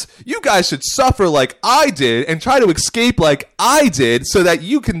 what? You guys should suffer like I did and try to escape like I did so that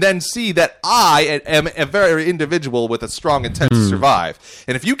you can then see that I am a very individual with a strong intent to survive.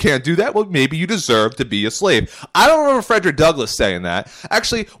 And if you can't do that, well, maybe you deserve to be a slave. I don't remember Frederick Douglass saying that.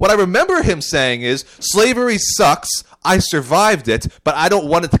 Actually, what I remember him saying is, slavery sucks. I survived it, but I don't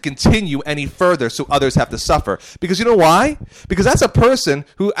want it to continue any further so others have to suffer. Because you know why? Because that's a person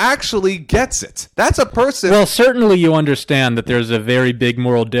who actually gets it. That's a person... Well, certainly you understand that there's a very big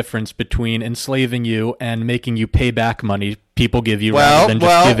moral difference between enslaving you and making you pay back money people give you rather than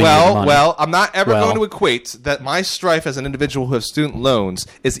just giving you the money. Well, I'm not ever going to equate that my strife as an individual who has student loans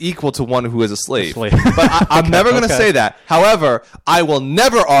is equal to one who is a slave. But I'm never going to say that. However, I will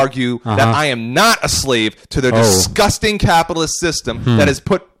never argue that I am not a slave to their disgusting capitalist system that has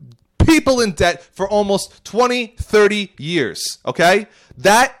put people in debt for almost 20, 30 years, okay?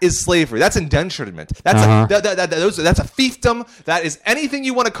 That is slavery. That's indenturement. That's that's a fiefdom. That is anything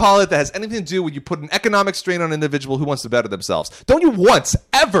you want to call it that has anything to do with you put an economic strain on an individual who wants to better themselves. Don't you once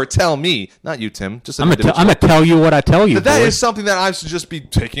ever tell me, not you, Tim, just an individual. I'm going to tell you what I tell you, that is something that I should just be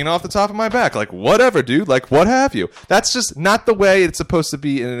taking off the top of my back. Like, whatever, dude. Like, what have you? That's just not the way it's supposed to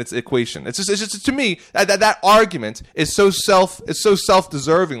be in its equation. It's just to me, that argument is so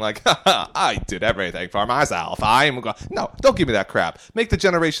self-deserving. Like, I did everything for myself. No, don't give me that crap. Make the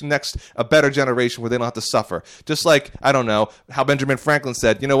generation next a better generation where they don't have to suffer. Just like, I don't know, how Benjamin Franklin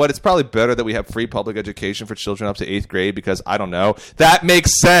said, you know what, it's probably better that we have free public education for children up to 8th grade because, I don't know, that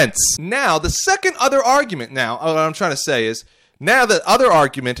makes sense. Now, the second other argument what I'm trying to say is, now the other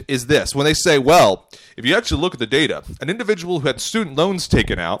argument is this. When they say, well, if you actually look at the data, an individual who had student loans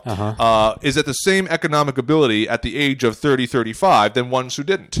taken out is at the same economic ability at the age of 30, 35 than ones who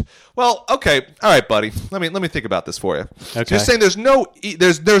didn't. Well, okay, all right, buddy. Let me think about this for you. Okay. So you're saying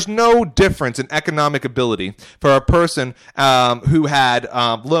there's no difference in economic ability for a person who had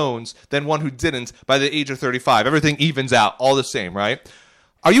loans than one who didn't by the age of 35. Everything evens out, all the same, right?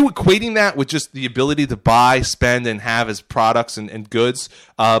 Are you equating that with just the ability to buy, spend, and have as products and goods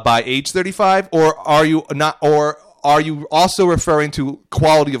by age 35, or are you not? Or are you also referring to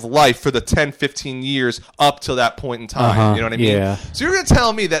quality of life for the 10, 15 years up to that point in time? You know what I mean? Yeah. So you're going to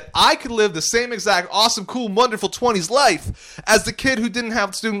tell me that I could live the same exact awesome, cool, wonderful 20s life as the kid who didn't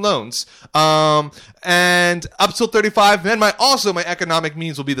have student loans, and up till 35, then my economic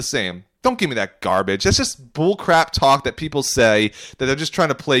means will be the same. Don't give me that garbage. That's just bullcrap talk that people say that they're just trying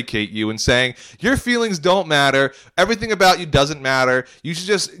to placate you and saying your feelings don't matter. Everything about you doesn't matter. You should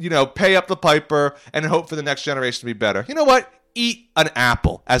just, pay up the piper and hope for the next generation to be better. You know what? Eat an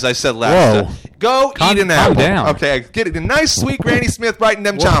apple, as I said last time. Go eat an apple. Down. Okay, get it. A nice, sweet Granny Smith right in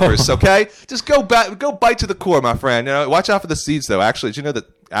them chompers, okay? Just go bite to the core, my friend. Watch out for the seeds, though. Actually, did you know that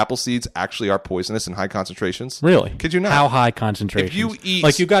apple seeds actually are poisonous in high concentrations? Really? Could you not? How high concentrations? If you eat...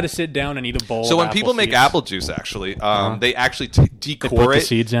 Like, you got to sit down and eat a bowl So of when people make apple juice, actually, they actually decore they put the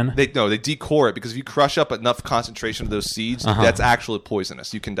seeds in? They decore it, because if you crush up enough concentration of those seeds, that's actually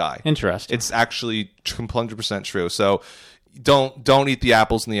poisonous. You can die. Interesting. It's actually 100% true. So... Don't eat the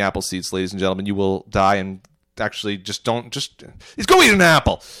apples and the apple seeds, ladies and gentlemen. You will die, and actually just go eat an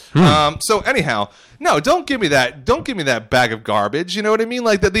apple. So anyhow, no, don't give me that bag of garbage. You know what I mean?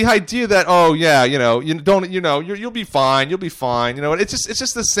 Like the idea that you'll be fine. You'll be fine. You know, it's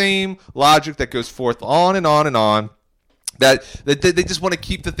just the same logic that goes forth on and on and on. That they just want to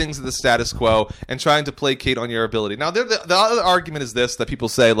keep the things of the status quo and trying to placate on your ability. Now, the other argument is this, that people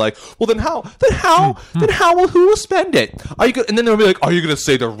say, like, well, then who will spend it? And then they'll be like, are you going to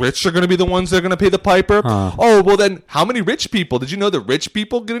say the rich are going to be the ones that are going to pay the piper? Oh, well, then how many rich people? Did you know that rich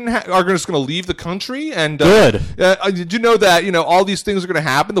people are just going to leave the country? And good. Did you know that all these things are going to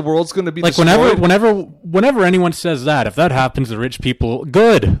happen? The world's going to be like destroyed? Whenever anyone says that, if that happens, the rich people,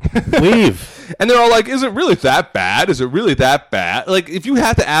 good, leave. And they're all like, is it really that bad? Is it really that bad? Like, if you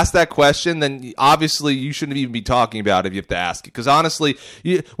have to ask that question, then obviously you shouldn't even be talking about it if you have to ask it. Because honestly,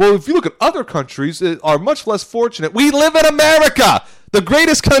 if you look at other countries that are much less fortunate, we live in America, the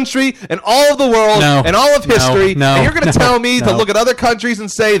greatest country in all of the world and all of history. And you're going to tell me to look at other countries and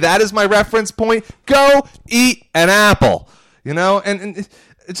say that is my reference point? Go eat an apple. And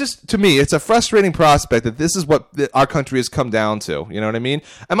it's just, to me, it's a frustrating prospect that this is what our country has come down to. You know what I mean?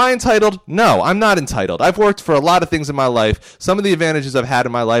 Am I entitled? No, I'm not entitled. I've worked for a lot of things in my life. Some of the advantages I've had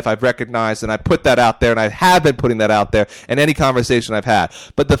in my life, I've recognized, and I put that out there, and I have been putting that out there in any conversation I've had.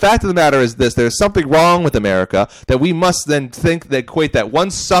 But the fact of the matter is this: there's something wrong with America that we must then think that equate that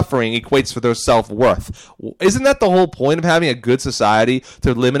one's suffering equates for their self-worth. Isn't that the whole point of having a good society,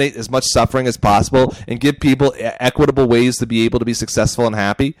 to eliminate as much suffering as possible and give people equitable ways to be able to be successful and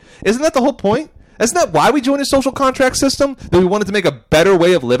happy? Isn't that the whole point? Isn't that why we joined a social contract system? That we wanted to make a better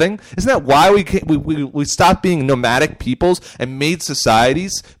way of living? Isn't that why we stopped being nomadic peoples and made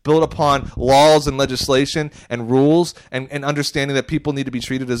societies built upon laws and legislation and rules and understanding that people need to be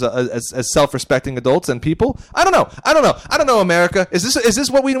treated as self-respecting adults and people? I don't know, America. Is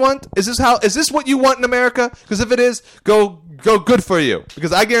this what we want? Is this what you want in America? Because if it is, go good for you.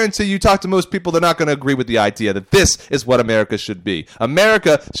 Because I guarantee you talk to most people, they're not going to agree with the idea that this is what America should be.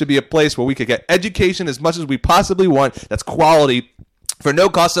 America should be a place where we could get education as much as we possibly want. That's quality for no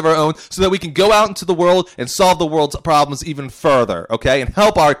cost of our own, so that we can go out into the world and solve the world's problems even further, okay? And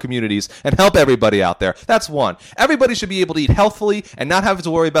help our communities and help everybody out there. That's one. Everybody should be able to eat healthfully and not have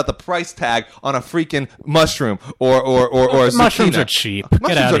to worry about the price tag on a freaking mushroom or zucchini. Mushrooms are cheap.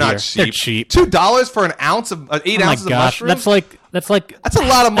 Mushrooms are not cheap. They're cheap. $2 for an ounce of 8 ounces of mushrooms? That's a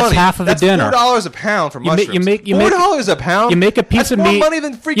lot of money. That's half of a dinner. $4 a pound for mushrooms. $4 a pound. You make a piece of meat. That's more money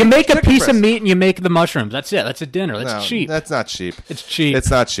than freaking. You make a piece of meat and you make the mushrooms. That's it. That's a dinner. That's cheap. That's not cheap. It's cheap.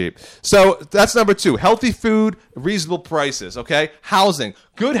 It's not cheap. So that's number 2. Healthy food, reasonable prices. Okay, housing.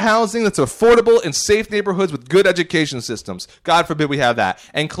 Good housing that's affordable in safe neighborhoods with good education systems. God forbid we have that.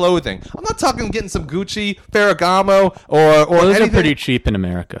 And clothing. I'm not talking getting some Gucci, Ferragamo, or those anything. Are pretty cheap in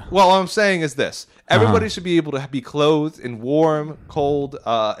America. Well, what I'm saying is this: everybody should be able to be clothed in warm, cold,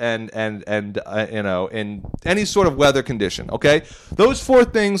 and in any sort of weather condition. Okay, those 4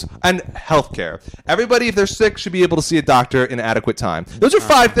 things, and healthcare. Everybody, if they're sick, should be able to see a doctor in adequate time. Those are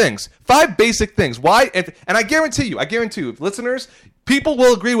 5 things, 5 basic things. Why? And I guarantee you, listeners, people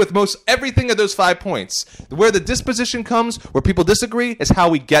will agree with most everything of those 5 points. Where the disposition comes, where people disagree, is how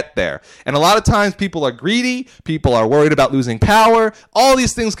we get there. And a lot of times people are greedy, people are worried about losing power. All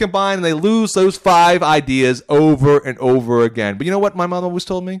these things combine and they lose those 5 ideas over and over again. But you know what my mom always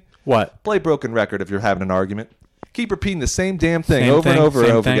told me? What? Play broken record if you're having an argument. Keep repeating the same damn thing over and over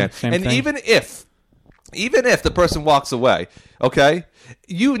again. And even if the person walks away, okay,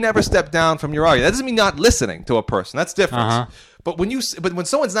 you never step down from your argument. That doesn't mean not listening to a person. That's different. But when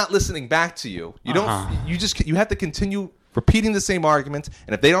someone's not listening back to you, you have to continue repeating the same argument.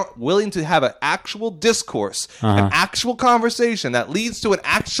 And if they aren't willing to have an actual discourse, an actual conversation that leads to an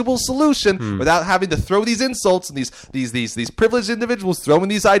actual solution, without having to throw these insults and these privileged individuals throwing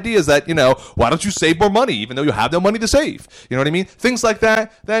these ideas that, why don't you save more money even though you have no money to save? You know what I mean? Things like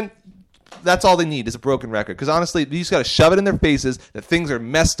that. Then that's all they need is a broken record. Because honestly, you just got to shove it in their faces that things are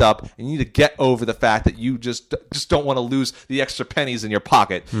messed up, and you need to get over the fact that you just don't want to lose the extra pennies in your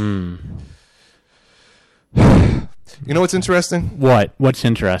pocket. You know what's interesting? What? What's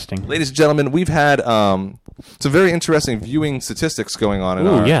interesting? Ladies and gentlemen, we've had some very interesting viewing statistics going on in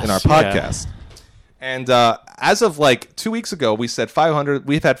our podcast. Yeah. And as of like 2 weeks ago, we said 500.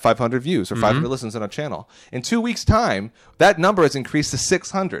 We've had 500 views or 500 listens on our channel. In 2 weeks' time, that number has increased to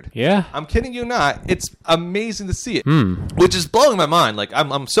 600. Yeah, I'm kidding you not. It's amazing to see it, which is blowing my mind. Like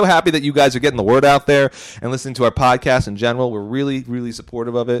I'm so happy that you guys are getting the word out there and listening to our podcast in general. We're really, really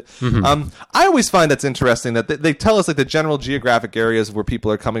supportive of it. I always find that's interesting that they tell us like the general geographic areas where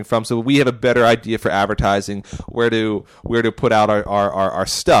people are coming from, so we have a better idea for advertising where to put out our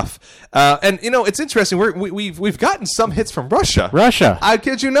stuff. And it's interesting. We've gotten some hits from Russia. I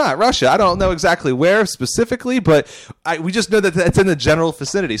kid you not, Russia. I don't know exactly where specifically, but we just know that it's in the general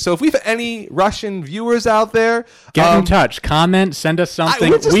vicinity. So if we have any Russian viewers out there, get in touch, comment, send us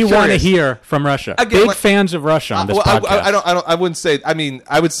something. We want to hear from Russia. Again, big fans of Russia on this podcast. I wouldn't say. I mean,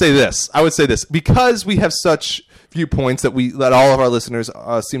 I would say this. Because we have such viewpoints that all of our listeners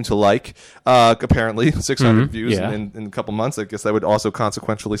seem to like. Apparently, 600 views in a couple months. I guess I would also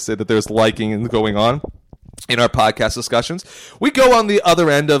consequentially say that there's liking and going on in our podcast discussions. We go on the other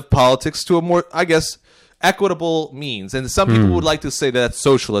end of politics to a more, I guess, equitable means. And some people would like to say that that's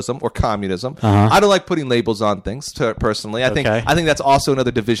socialism or communism. I don't like putting labels on things personally. I think that's also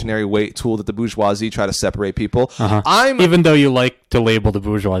another divisionary tool that the bourgeoisie try to separate people. Even though you like to label the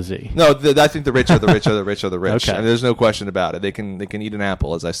bourgeoisie. No, I think the rich are the rich are the rich are the rich. And there's no question about it. They can eat an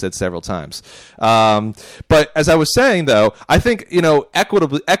apple, as I said several times. But as I was saying, though, I think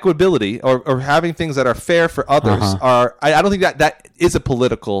equitability or having things that are fair for others I don't think that is a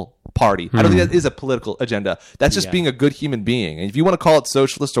political party. I don't think that is a political agenda. That's just being a good human being. And if you want to call it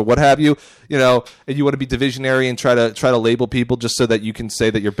socialist or what have you, and you want to be divisionary and try to label people just so that you can say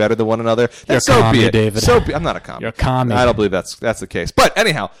that you're better than one another, that's so be it. David. I'm not a commie. You're a commie. I don't believe that's the case. But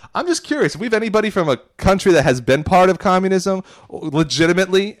anyhow, I'm just curious. If we have anybody from a country that has been part of communism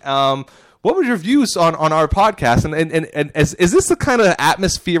legitimately, what were your views on our podcast? And is this the kind of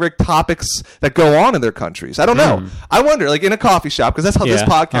atmospheric topics that go on in their countries? I don't know. I wonder, like in a coffee shop, because that's how this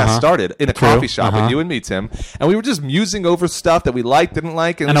podcast started, in a coffee shop with you and me, Tim. And we were just musing over stuff that we liked, didn't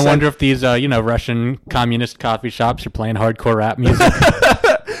like. And I wonder if these, Russian communist coffee shops are playing hardcore rap music.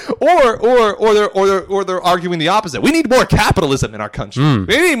 or they're arguing the opposite. We need more capitalism in our country. We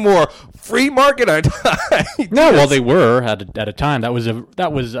need more free market. No, well, they were at a time. That was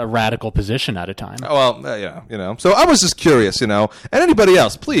a radical position at a time. Well, yeah, So I was just curious, and anybody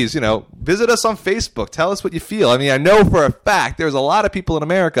else, please, visit us on Facebook. Tell us what you feel. I mean, I know for a fact there's a lot of people in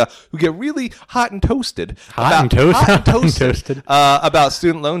America who get really hot and toasted about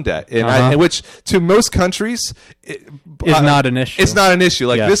student loan debt, which to most countries is not an issue. It's not an issue.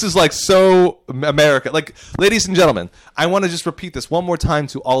 Like this is like so America. Like, ladies and gentlemen, I want to just repeat this one more time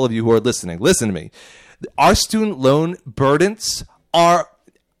to all of you who are listening. Listen to me. Our student loan burdens are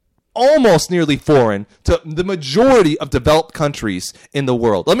almost nearly foreign to the majority of developed countries in the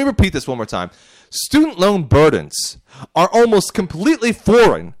world. Let me repeat this one more time. Student loan burdens are almost completely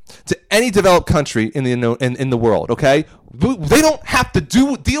foreign to any developed country in the world, okay? They don't have to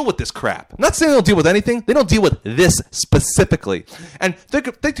deal with this crap. I'm not saying they don't deal with anything. They don't deal with this specifically. And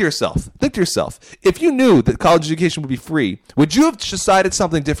think to yourself, if you knew that college education would be free, would you have decided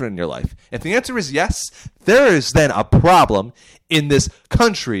something different in your life? If the answer is yes, there is then a problem in this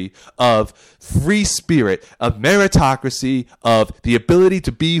country of free spirit, of meritocracy, of the ability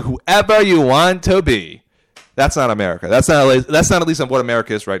to be whoever you want to be. That's not America. That's not at least what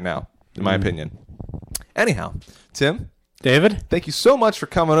America is right now, in my opinion. Anyhow, Tim, David, thank you so much for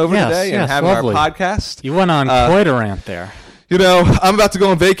coming over today and having our podcast. You went on quite a rant there. I'm about to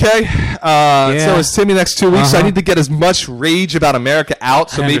go on vacay. So is Timmy next 2 weeks. So I need to get as much rage about America out.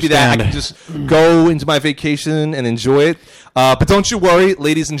 So maybe that I can just go into my vacation and enjoy it. But don't you worry,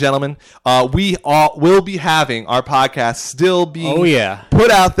 ladies and gentlemen. We will be having our podcast still being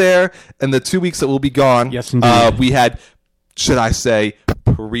put out there in the 2 weeks that we'll be gone. Yes, indeed. We had, should I say,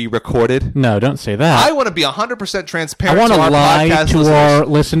 pre-recorded. No, don't say that. I want to be 100% transparent. I want to lie to our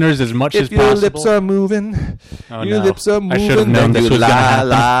listeners as much as possible. If your lips are moving, lips are moving. I should have known this was going to happen.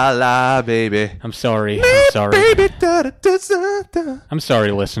 La, baby. I'm sorry. I'm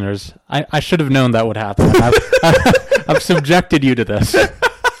sorry, listeners. I should have known that would happen. I've subjected you to this.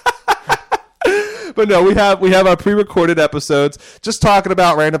 But no, we have our pre-recorded episodes just talking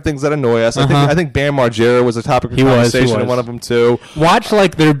about random things that annoy us. I think Bam Margera was a topic of conversation in one of them too. Watch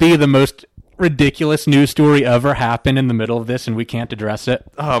like there be the most ridiculous news story ever happen in the middle of this and we can't address it.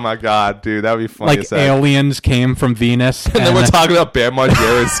 Oh my god, dude, that would be funny. Like aliens came from Venus. And then we're talking about Bam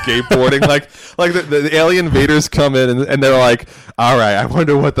Margera and skateboarding. like the alien invaders come in and they're like, all right, I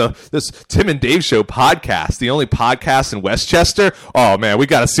wonder what this Tim and Dave Show podcast, the only podcast in Westchester. Oh man, we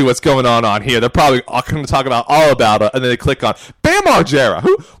got to see what's going on here. They're probably going to talk about all about it, and then they click on Bam Margera.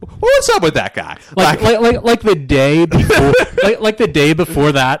 What's up with that guy? Like the day before, like the day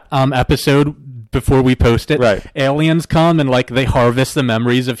before that episode. Before we post it, right. Aliens come and like they harvest the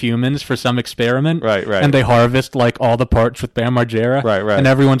memories of humans for some experiment, right, and they harvest like all the parts with Bam Margera, right, and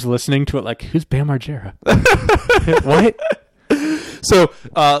everyone's listening to it like, who's Bam Margera? What? So,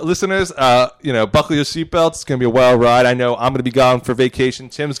 listeners, buckle your seatbelts. It's gonna be a wild ride. I know I'm gonna be gone for vacation.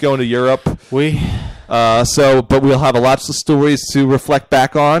 Tim's going to Europe. But we'll have lots of stories to reflect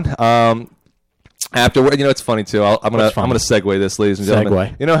back on. Afterward, it's funny too. I'm gonna segue this, ladies and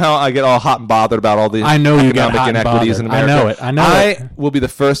gentlemen. You know how I get all hot and bothered about all the economic inequities in America. I know it. I will be the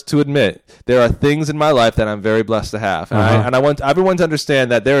first to admit there are things in my life that I'm very blessed to have, and I want everyone to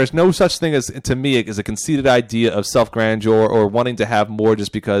understand that there is no such thing as, to me, as a conceited idea of self-grandeur or wanting to have more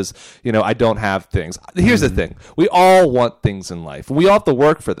just because I don't have things. Here's the thing: we all want things in life. We all have to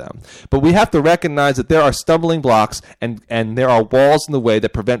work for them, but we have to recognize that there are stumbling blocks and there are walls in the way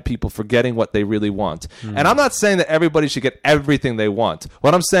that prevent people from getting what they really want. And I'm not saying that everybody should get everything they want.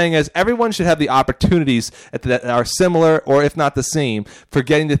 What I'm saying is everyone should have the opportunities that are similar, or if not the same, for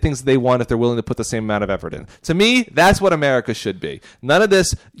getting the things that they want if they're willing to put the same amount of effort in. To me, that's what America should be. None of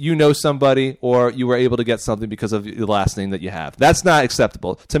this, somebody or you were able to get something because of the last name that you have. That's not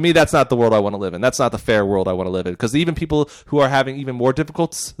acceptable. To me, that's not the world I want to live in. That's not the fair world I want to live in. Because even people who are having even more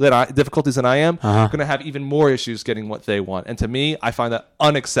difficulties than I am are going to have even more issues getting what they want. And to me, I find that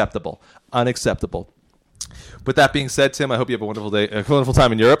unacceptable. With that being said, Tim, I hope you have a wonderful day, a wonderful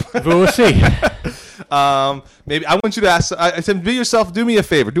time in Europe. We'll see. Maybe I want you to ask. Tim, be yourself. Do me a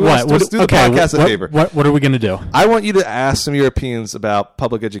favor. Do the podcast a favor. What are we going to do? I want you to ask some Europeans about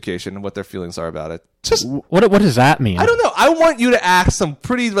public education and what their feelings are about it. Just what does that mean? I don't know. I want you to ask some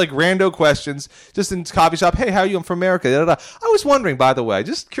pretty rando questions, just in coffee shop. Hey, how are you? I'm from America. Da, da, da. I was wondering, by the way,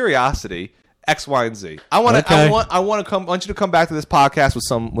 just curiosity. X, Y, and Z. I want you to come back to this podcast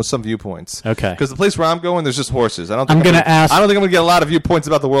with some viewpoints. Okay. Because the place where I'm going, there's just horses. I don't think I'm going to get a lot of viewpoints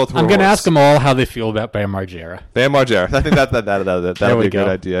about the world through I'm going to ask them all how they feel about Bam Margera. Bam Margera. I think that'll be a good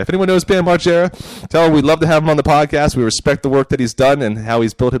idea. If anyone knows Bam Margera, tell him we'd love to have him on the podcast. We respect the work that he's done and how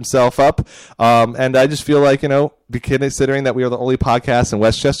he's built himself up. And I just feel like, considering that we are the only podcast in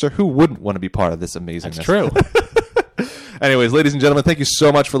Westchester, who wouldn't want to be part of this amazingness? That's true. Anyways, ladies and gentlemen, thank you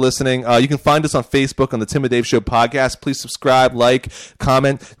so much for listening. You can find us on Facebook on the Tim and Dave Show podcast. Please subscribe, like,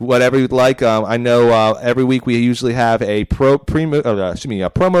 comment, whatever you'd like. I know every week we usually have a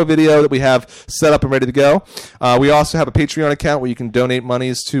promo video that we have set up and ready to go. We also have a Patreon account where you can donate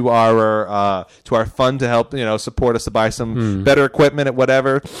monies to our fund to help support us to buy some better equipment at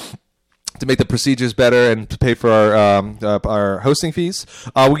whatever, to make the procedures better and to pay for our hosting fees.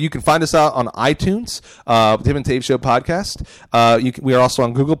 You can find us out on iTunes, Tim and Dave Show podcast. We are also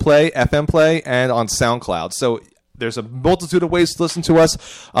on Google Play, FM Play, and on SoundCloud. So there's a multitude of ways to listen to us.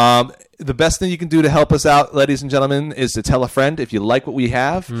 The best thing you can do to help us out, ladies and gentlemen, is to tell a friend if you like what we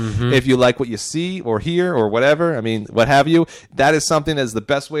have, if you like what you see or hear or whatever, what have you. That is something that is the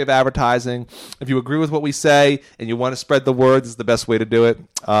best way of advertising. If you agree with what we say and you want to spread the word, this is the best way to do it.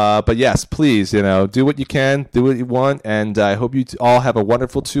 But yes, please, do what you can, do what you want, and I hope you all have a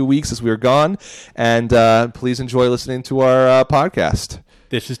wonderful 2 weeks as we are gone, and please enjoy listening to our podcast.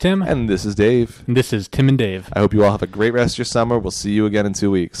 This is Tim. And this is Dave. And this is Tim and Dave. I hope you all have a great rest of your summer. We'll see you again in 2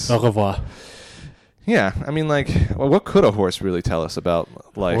 weeks. Au revoir. Yeah, what could a horse really tell us about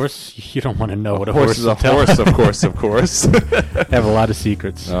life? A horse? You don't want to know what a horse is. A horse, of course. They have a lot of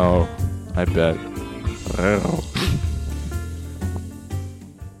secrets. Oh, I bet. I don't know.